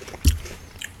again.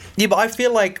 Yeah, but I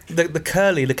feel like the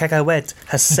cacahuete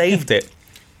has saved it,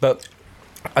 but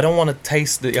I don't want to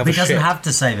taste the other shit.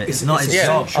 to save it. It's not his Yeah,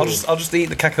 job. I'll just eat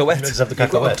the cacahuete. Just have the You've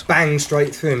got cacahuete. to bang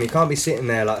straight through them. You can't be sitting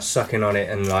there like sucking on it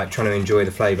and like trying to enjoy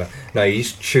the flavour. No, you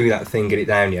just chew that thing, get it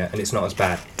down you, and it's not as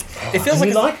bad. It feels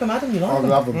like like them, Adam? You I like them?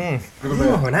 love them. Give them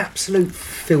Oh, an absolute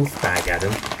filth bag,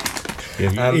 Adam.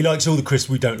 he likes all the crisps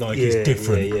we don't like. He's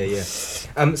different. Yeah.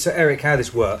 So Eric, how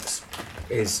this works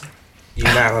is you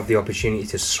now have the opportunity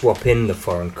to swap in the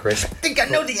foreign crisp. I think I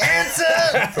know the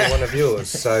answer. For one of yours.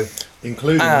 So,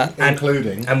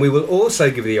 Including, and we will also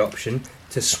give you the option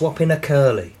to swap in a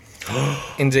curly.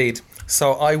 Indeed.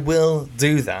 So I will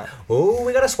do that. Oh,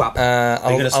 we got to swap. I'll,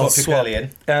 gonna I'll swap your curly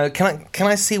in? Can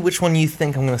I see which one you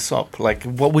think I'm going to swap? Like,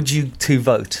 what would you two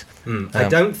vote? I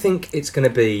don't think it's going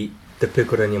to be the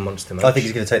Picoreña Monster Munch. I think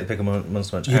he's going to take the Pickle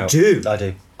Monster Munch You out. do? I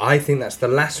do. I think that's the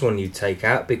last one you take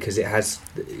out because it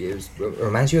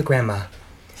reminds you of Grandma.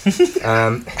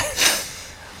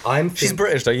 She's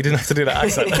British, though. You didn't have to do that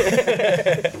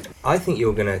accent. I think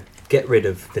you're going to get rid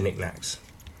of the knickknacks.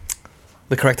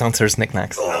 The correct answer is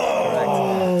knickknacks.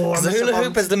 Because the hula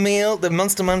hoop is the meal, the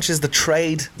Monster Munch is the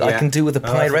trade that I Yeah. can do with the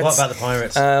I pirates. forgot about the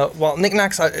pirates. Well,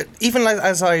 knickknacks. Even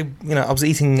as I was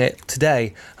eating it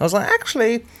today, I was like,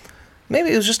 actually, maybe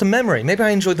it was just a memory. Maybe I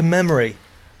enjoyed the memory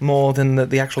more than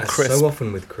the actual That's crisp. so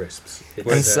often with crisps.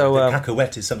 And so the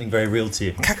cacahuete is something very real to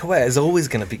you. cacahuete is always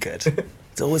going to be good.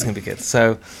 It's always going to be good.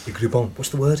 So Gourmand. What's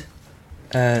the word?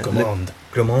 Gourmand.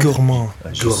 Gourmand. gourmand.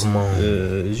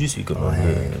 Gourmand. Je suis gourmand.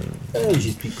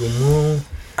 Je suis gourmand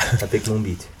avec mon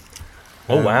bite.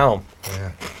 Oh wow.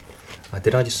 Yeah.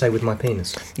 Did I just say with my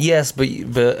penis? Yes, but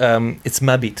it's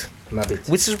mabit, My bite.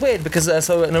 which is weird because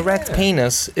so an erect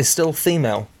penis is still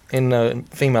female in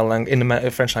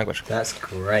the French language. That's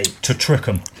great. To trick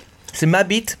them. C'est ma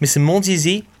bite, mais c'est mon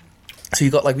zizi. So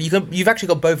you've actually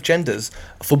got both genders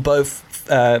for both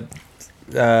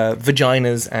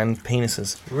vaginas and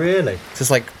penises. Really? So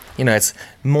it's like it's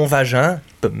mon vagin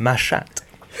but ma chatte.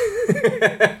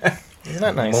 Isn't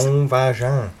that nice? Mon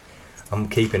vagin. I'm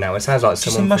keeping that. It sounds like Just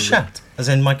someone. in my from chat, as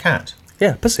in my cat.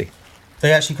 Yeah, pussy.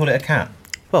 They actually call it a cat.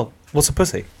 Well, what's a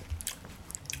pussy?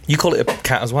 You call it a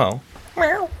cat as well.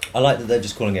 I like that they're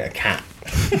just calling it a cat.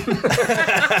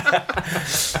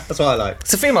 That's what I like.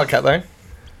 It's a female cat though.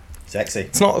 Sexy.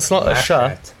 It's not a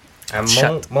chat. And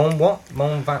Chat. mon what?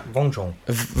 Mon vagin.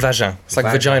 Vagin. It's like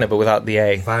Vagin. vagina but without the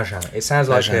A. Vagin. It sounds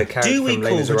like Vagin. a character Do we from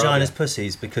call Les Miserables. vaginas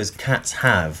pussies because cats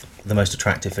have the most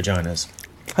attractive vaginas?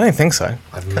 I don't think so.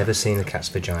 I've never seen a cat's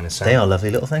vagina. Sam. They are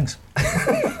lovely little things. Just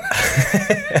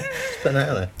putting that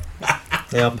out there.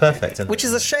 They are perfect. Which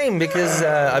is a shame because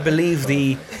I believe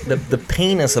the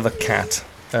penis of a cat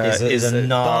is a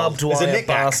barbed wire knick-knack.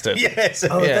 bastard. Yes.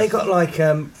 Oh, Yeah. they got like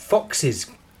foxes.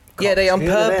 Yeah, they on Cocks.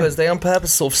 Feel them. purpose. They on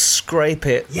purpose sort of scrape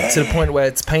it to the point where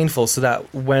it's painful, so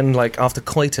that when after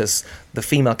coitus, the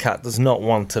female cat does not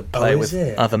want to play is with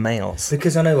it? other males.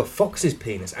 Because I know a fox's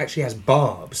penis actually has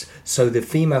barbs, so the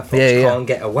female fox Yeah. can't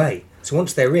get away. So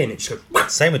once they're in, it's just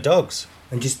goes, Same with dogs.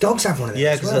 and just dogs have one of them.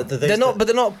 Yeah, as well. because They're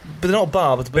not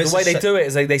barbed. But it's the way a they se- do it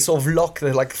is they sort of lock,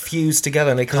 they like fuse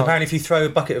together, and they Because can't. apparently if you throw a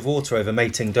bucket of water over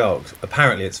mating dogs,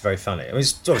 apparently it's very funny. I mean,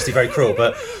 it's obviously very cruel,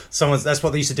 but that's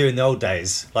what they used to do in the old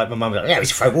days. Like my mum was like, yeah, we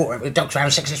used to throw water, the dogs around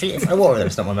 6 feet, throw water.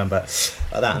 It's not my mum, but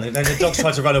like that. And then the dogs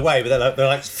tried to run away, but they're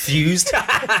like fused.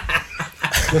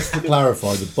 Just to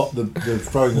clarify, the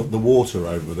throwing up the water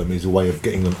over them is a way of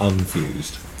getting them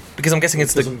unfused. Because I'm guessing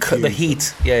it's the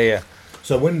heat. Yeah.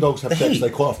 So when dogs have The sex, heat? they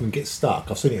quite often get stuck.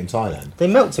 I've seen it in Thailand. They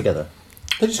melt together.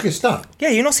 They just get stuck. Yeah,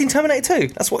 you've not seen Terminator 2?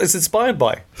 That's what it's inspired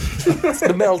by.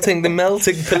 the melting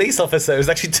police officer. It was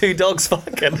actually two dogs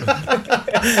fucking.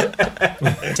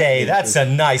 Hey, that's a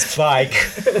nice bike.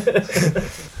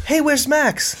 Hey, where's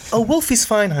Max? Oh, Wolfie's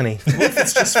fine, honey.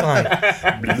 Wolfie's just fine.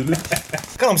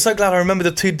 God, I'm so glad I remember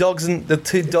the two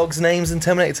dogs names in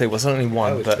Terminator 2. Well, there's only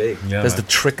one, but there's the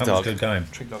trick That dog. was good going.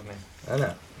 Trick dog name. I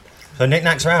know. So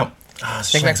knickknacks are out.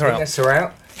 Knickknacks are out. Knickknacks are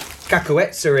out.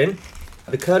 Cacahuetes are in.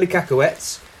 The curly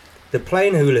cacahuetes, the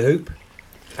plain hula hoop,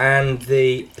 and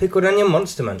the pickled onion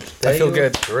monster munch. I feel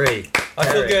good. Three. I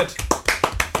feel good.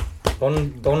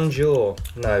 Bonjour.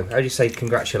 No, how do you say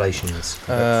congratulations?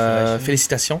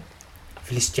 Félicitations.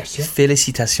 Félicitations.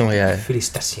 Félicitations, yeah.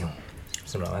 Félicitations.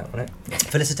 Something like that, wasn't it?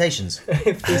 Felicitations.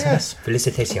 Yes.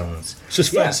 Felicitations. It's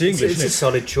just fancy English, It's isn't a it?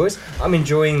 solid choice. I'm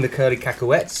enjoying the curly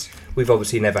cacahuetes. We've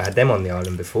obviously never had them on the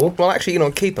island before. Well, actually,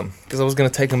 keep them because I was going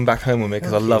to take them back home with me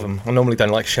because I love them. I normally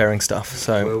don't like sharing stuff,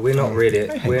 so. Well, we're not really.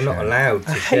 We're not allowed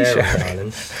to share on the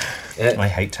island. I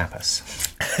hate tapas.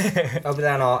 Other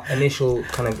than our initial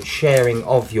kind of sharing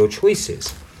of your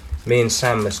choices, me and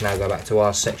Sam must now go back to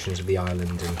our sections of the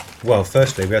island and. Well,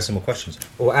 firstly, we have some more questions.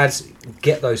 Or ads,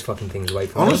 get those fucking things away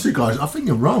from Honestly, me. guys, I think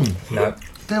you're wrong. No.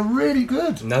 They're really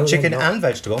good. No. Chicken they're not. and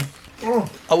vegetable.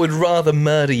 I would rather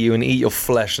murder you and eat your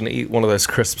flesh than eat one of those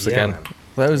crisps Yeah, again. man.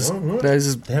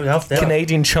 Those There we are.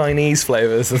 Canadian Chinese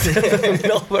flavours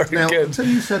not very Now, good. until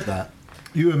you said that,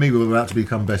 you and me were about to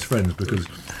become best friends because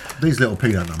these little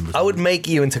peanut numbers. I would make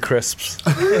you into crisps,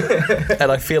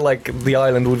 and I feel like the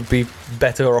island would be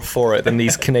better off for it than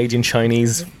these Canadian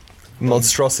Chinese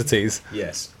monstrosities.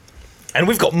 Yes. And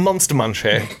we've got Monster Munch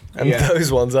here, and Yeah.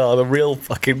 those ones are the real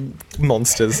fucking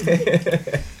monsters.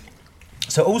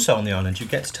 So also on the island, you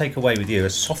get to take away with you a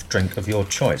soft drink of your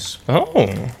choice.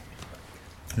 Oh.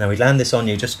 Now we land this on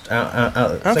you just out.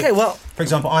 Okay, So, well, for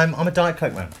example, I'm a Diet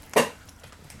Coke man.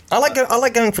 I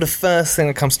like going for the first thing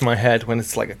that comes to my head when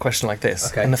it's like a question like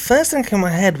this. Okay. And the first thing that came to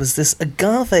my head was this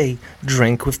agave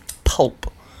drink with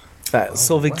pulp that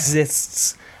sort of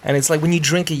exists. And it's like when you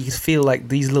drink it, you feel like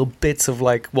these little bits of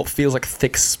like what feels like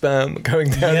thick sperm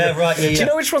going down. Yeah, right, yeah, Do you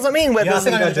know which ones I mean? Where Yeah, I there's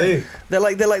think I do. They're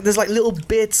like there's like little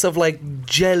bits of like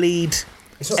jellied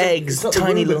eggs, It's not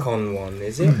tiny the little. Rubicon one,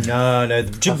 is it? No,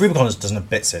 the Rubicon doesn't have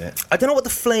bits in it. I don't know what the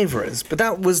flavour is, but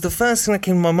that was the first thing that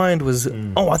came to my mind was,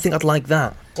 oh, I think I'd like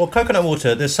that. Well, coconut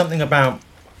water, there's something about...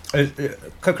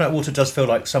 coconut water does feel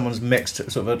like someone's mixed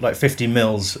sort of like 50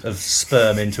 mils of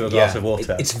sperm into a glass of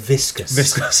water. It's viscous.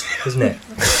 Viscous. Isn't it?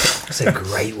 That's a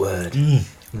great word.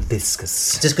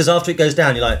 Viscous. Just because after it goes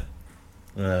down, you're like,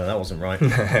 no, that wasn't right.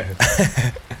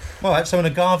 All right, so an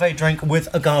agave drink with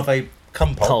agave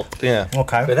cum pulp. Yeah.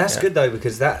 Okay. But that's good though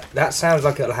because that sounds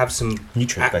like it'll have some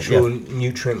Nutrient, actual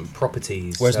nutrient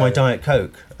properties. Whereas so- my Diet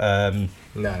Coke,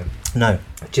 no, no.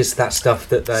 just that stuff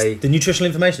that they. The nutritional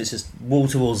information, it's just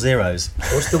wall-to-wall zeros.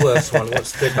 What's the worst one?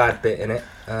 What's the bad bit in it?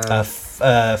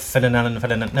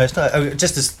 Phenylalanine. No, it's not. Oh,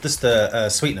 just the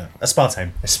sweetener,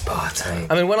 aspartame. Aspartame.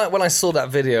 I mean, when I saw that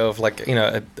video of like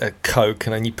a Coke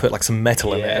and then you put like some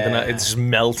metal in it and then it just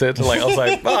melted, like I was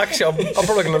like, oh, actually, I'm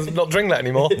probably gonna not drink that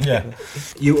anymore. Yeah.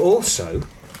 You also,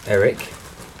 Eric,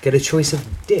 get a choice of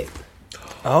dip.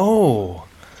 Oh.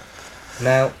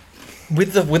 Now,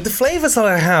 with the flavours that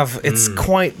I have, it's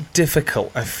quite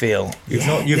difficult. I feel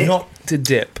You've not to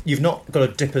dip. You've not got a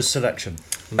dipper's selection.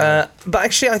 But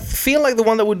actually, I feel like the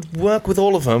one that would work with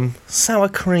all of them, sour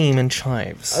cream and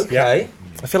chives. okay.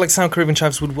 I feel like sour cream and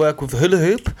chives would work with hula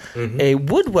hoop. It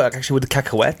would work actually with the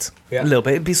cacahuete Yeah. a little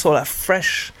bit. It'd be sort of that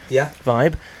fresh Yeah.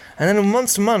 vibe. And then a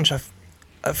Monster Munch,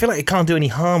 I feel like it can't do any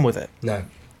harm with it. No,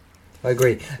 I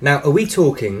agree. Now, are we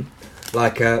talking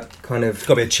like a kind of? It's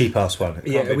got to be a cheap ass one. It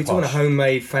Yeah, can't be are we talking a posh.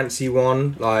 homemade fancy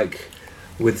one, like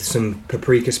with some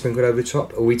paprika sprinkled over the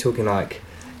top? Or are we talking like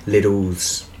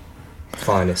Lidl's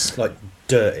finest? Like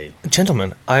dirty.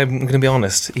 Gentlemen, I'm going to be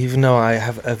honest, even though I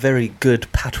have a very good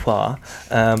patois,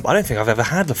 I don't think I've ever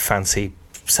had a fancy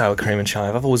sour cream and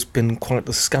chive. I've always been quite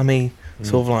the scummy,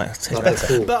 sort of like...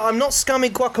 Cool. But I'm not scummy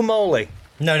guacamole.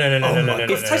 No. It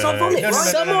tastes like vomit,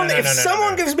 right? If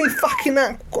someone gives me fucking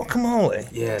that guacamole,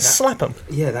 Yeah, that- slap them.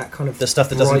 Yeah, that kind of The stuff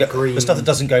that doesn't bright go. green. The stuff that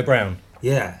doesn't go brown.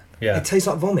 Yeah. Yeah. It tastes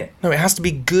like vomit. No, it has to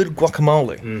be good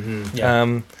guacamole. Yeah.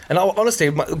 And honestly,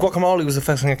 guacamole was the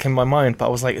first thing that came to my mind, but I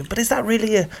was like, but is that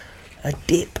really a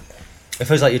dip? It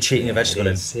feels like you're cheating a vegetable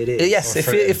in. It is. Yes, Or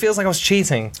fruit. it feels like I was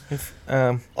cheating.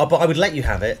 Oh, but I would let you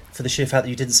have it for the sheer fact that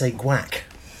you didn't say guac.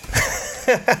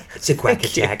 It's a quack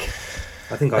attack.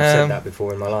 I think I've said that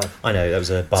before in my life. I know, that was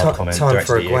a bad comment. Time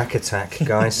for a directed at you. guac attack,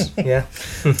 guys. Yeah.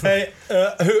 Hey,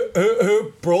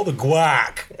 who brought the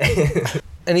guac?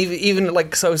 And even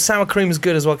like, so sour cream is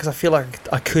good as well because I feel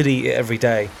like I could eat it every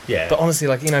day. Yeah. But honestly,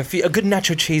 like, you know, if a good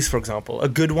nacho cheese, for example, a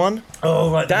good one.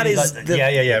 Oh, right. That is, like,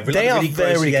 yeah. They are really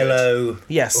gross very yellow. good.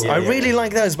 Yes, Yeah, I yeah, really yeah.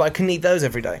 like those, but I couldn't eat those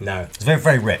every day. No. It's very,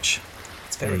 very rich.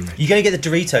 It's very rich. You're going to get the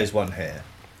Doritos one here,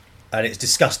 and it's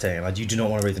disgusting. And you do not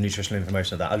want to read the nutritional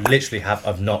information of that. I literally have.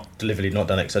 I've not deliberately not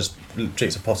done it because I just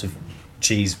drinks a pot of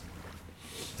cheese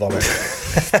vomit.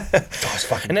 It's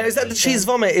fucking And now, is that the cheese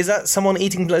vomit? Is that someone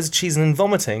eating loads of cheese and then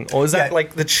vomiting, or is that Yeah.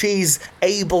 like the cheese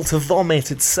able to vomit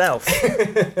itself? No,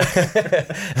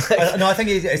 I think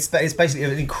it's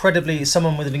basically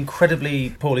someone with an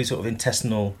incredibly poorly sort of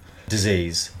intestinal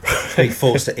disease being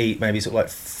forced to eat maybe sort of like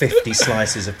 50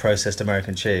 slices of processed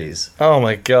American cheese Oh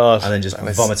my god! and then just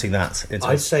vomiting that into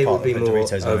I'd say it part would be of a more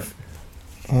Doritos of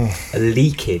a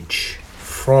leakage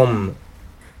from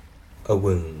a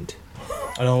wound.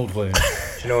 an old wound. Do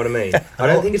you know what I mean? I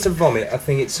don't think it's a vomit. I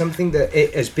think it's something that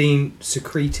it has been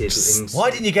secreted in. Why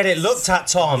didn't you get it looked at,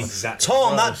 Tom? Exactly.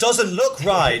 Tom, that doesn't look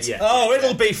right. Yeah. Oh,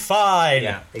 it'll be fine.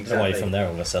 Yeah, exactly. Away from there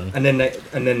all of a sudden. And then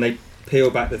they peel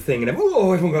back the thing, and then,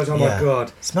 everyone goes, "Oh my Yeah. god!"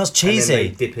 It smells And then cheesy. they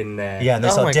dip in there. Yeah, and they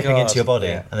Oh start my dipping God. into your body,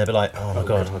 Yeah. and they'll be like, "Oh my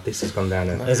god." This has gone down.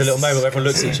 There's a little moment where everyone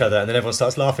looks at each other, and then everyone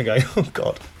starts laughing, going, "Oh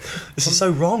god, this is so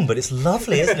wrong, but it's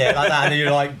lovely, isn't it?" Like that, and then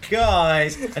you're like,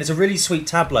 "Guys," and it's a really sweet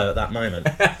tableau at that moment.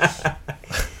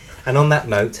 And on that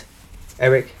note,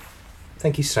 Eric,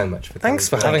 thank you so much for coming. Thanks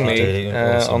for Thank having you, me dude.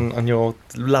 Awesome. on your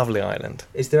lovely island.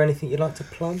 Is there anything you'd like to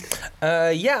plug?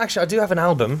 Yeah, actually, I do have an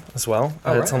album as well.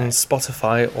 Oh, It's on right.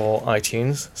 Spotify or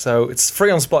iTunes, so it's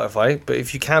free on Spotify. But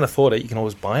if you can afford it, you can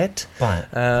always buy it. Buy it.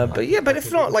 But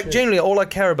if not, like generally, all I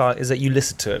care about is that you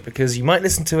listen to it because you might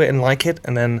listen to it and like it,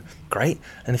 and then great.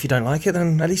 And if you don't like it,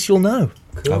 then at least you'll know.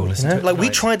 I will listen You know? to it. Like we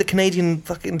tried the Canadian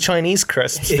fucking Chinese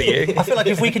crisps for you. I feel like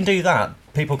if we can do that,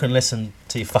 people can listen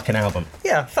to your fucking album.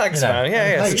 Yeah, thanks, You know, man.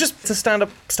 Yeah. So hey. just a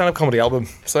stand-up comedy album.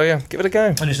 So yeah, give it a go.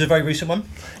 And this is a very recent one.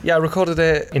 Yeah, I recorded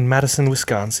it in Madison,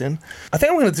 Wisconsin. I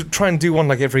think I'm going to try and do one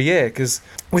like every year because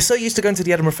we're so used to going to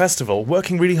the Edinburgh Festival,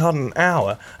 working really hard in an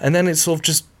hour, and then it sort of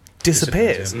just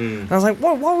disappears. And I was like,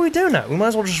 what are we doing now? We might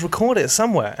as well just record it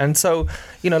somewhere. And so,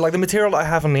 like the material that I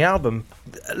have on the album,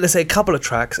 let's say a couple of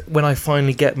tracks, when I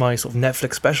finally get my sort of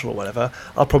Netflix special or whatever,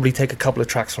 I'll probably take a couple of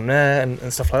tracks from there and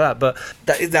stuff like that. But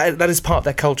that is part of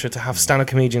their culture to have stand-up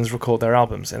comedians record their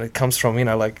albums. And it comes from,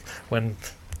 like when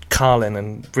Carlin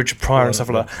and Richard Pryor and stuff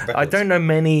like that. I don't know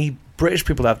many British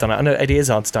people that have done it. I know Eddie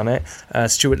Izzard's done it.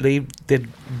 Stuart Lee did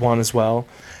one as well.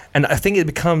 And I think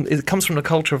it comes from the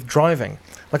culture of driving.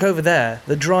 Like over there,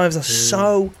 the drives are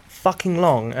so fucking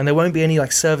long, and there won't be any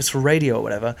like service for radio or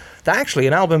whatever. That actually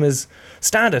an album is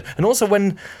standard. And also,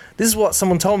 when this is what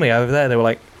someone told me over there, they were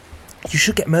like, "You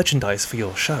should get merchandise for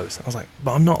your shows." I was like,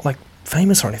 "But I'm not like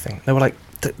famous or anything." They were like,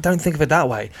 "Don't think of it that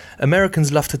way.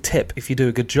 Americans love to tip if you do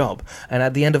a good job, and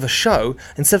at the end of a show,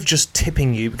 instead of just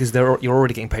tipping you because you're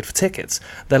already getting paid for tickets,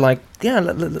 they're like, yeah,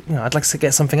 I'd like to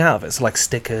get something out of it, so like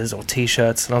stickers or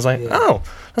T-shirts." And I was like, "Oh,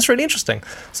 that's really interesting."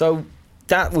 So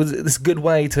that was this good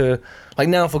way to, like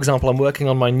now, for example, I'm working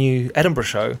on my new Edinburgh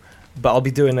show, but I'll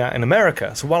be doing that in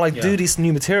America. So while I do this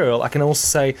new material, I can also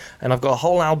say, and I've got a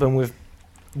whole album with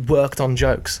worked on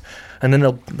jokes, and then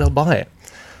they'll buy it.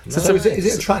 So is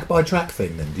it a track by track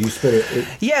thing then? Do you split it?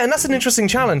 Yeah, and that's an interesting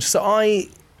challenge. So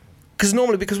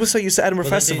because we're so used to Edinburgh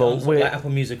Festival, like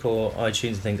Apple Music or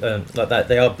iTunes and things like that,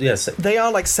 they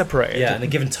are like separated. Yeah, and they're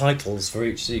given titles for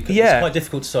each. So it's quite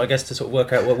difficult, to sort of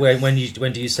work out when do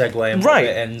you segue and where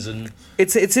it ends. And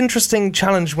it's interesting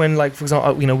challenge when, like, for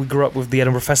example, we grew up with the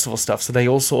Edinburgh Festival stuff, so they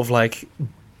all sort of like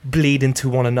bleed into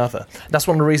one another. That's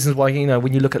one of the reasons why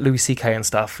when you look at Louis C.K. and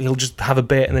stuff, he'll just have a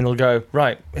bit and then he'll go,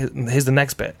 right, here's the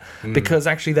next bit. Because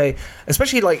actually they,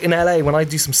 especially like in LA, when I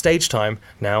do some stage time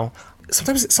now,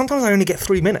 sometimes I only get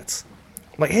 3 minutes.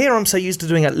 Like here I'm so used to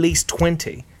doing at least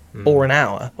 20 or an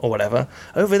hour or whatever.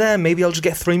 Over there maybe I'll just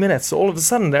get 3 minutes. So all of a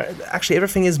sudden actually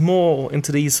everything is more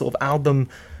into these sort of album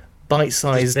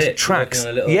bite-sized tracks.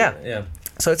 Yeah.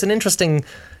 So it's an interesting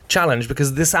challenge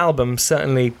because this album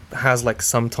certainly has like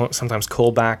sometimes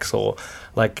callbacks, or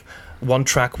like one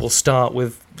track will start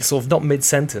with sort of not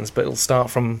mid-sentence, but it'll start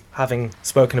from having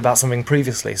spoken about something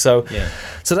previously. So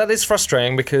that is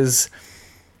frustrating because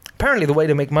apparently the way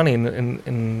to make money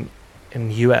in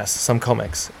the US, some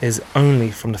comics, is only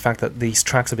from the fact that these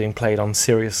tracks are being played on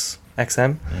Sirius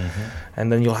XM, and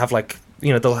then you'll have like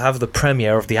they'll have the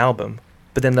premiere of the album,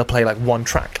 but then they'll play like one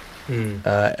track.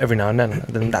 Every now and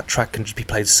then that track can just be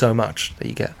played so much that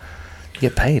you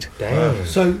get paid. Damn.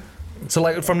 So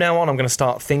like from now on, I'm going to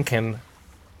start thinking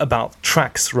about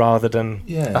tracks rather than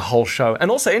Yeah. a whole show. And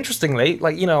also, interestingly,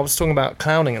 like, I was talking about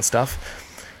clowning and stuff.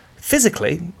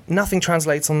 Physically, nothing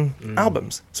translates on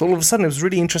albums. So all of a sudden, it was a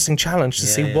really interesting challenge to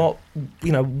see what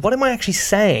am I actually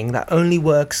saying that only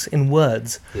works in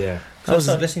words. Yeah. So I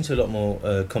started listening to a lot more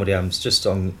comedy albums, just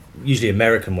on usually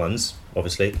American ones,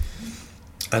 obviously,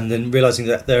 and then realising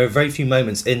that there are very few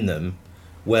moments in them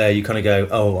where you kind of go,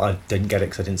 oh, I didn't get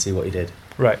it because I didn't see what he did.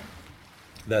 Right.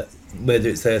 That whether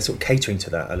it's they're sort of catering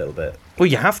to that a little bit. Well,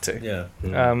 you have to. Yeah.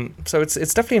 So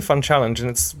it's definitely a fun challenge,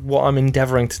 and it's what I'm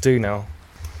endeavouring to do now.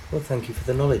 Well, thank you for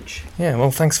the knowledge. Yeah,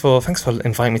 well, thanks for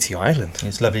inviting me to your island.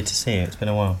 It's lovely to see you. It's been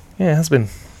a while. Yeah, it has been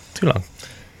too long.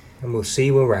 And we'll see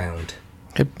you around.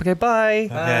 Okay, bye.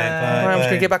 Bye. I'm just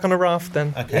going to get back on a raft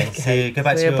then. Okay, see you. Go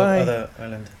back See to ya, your bye. other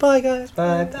island. Bye, guys.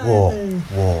 Bye.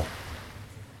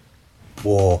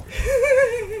 War.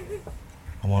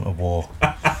 I want a war.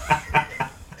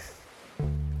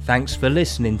 Thanks for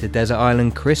listening to Desert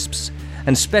Island Crisps,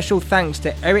 and special thanks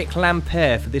to Eric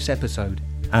Lampere for this episode.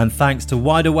 And thanks to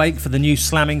Wide Awake for the new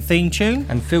slamming theme tune.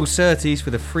 And Phil Surtees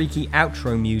for the freaky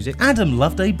outro music. Adam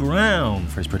Loveday Brown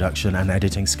for his production and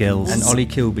editing skills. And Ollie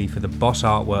Kilby for the boss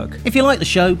artwork. If you like the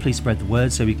show, please spread the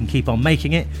word so we can keep on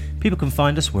making it. People can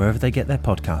find us wherever they get their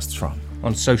podcasts from.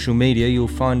 On social media, you'll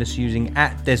find us using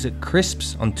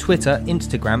 @DesertCrisps on Twitter,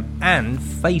 Instagram, and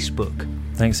Facebook.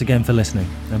 Thanks again for listening.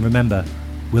 And remember,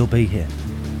 we'll be here.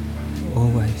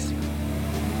 Always.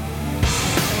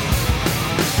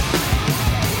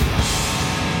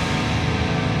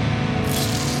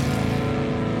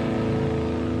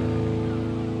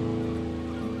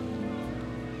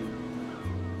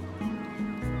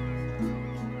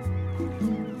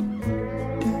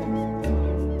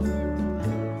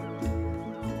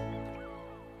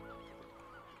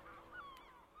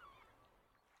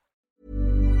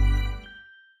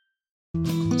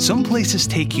 Some places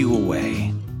take you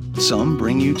away. Some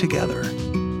bring you together.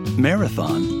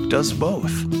 Marathon does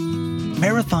both.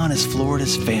 Marathon is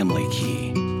Florida's family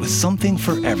key, with something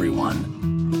for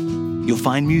everyone. You'll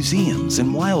find museums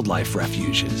and wildlife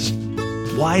refuges,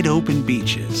 wide open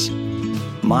beaches,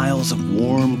 miles of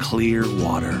warm, clear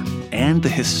water, and the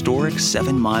historic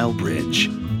 7 Mile Bridge.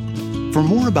 For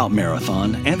more about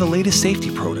Marathon and the latest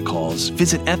safety protocols,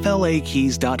 visit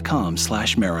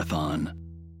flakeys.com/marathon.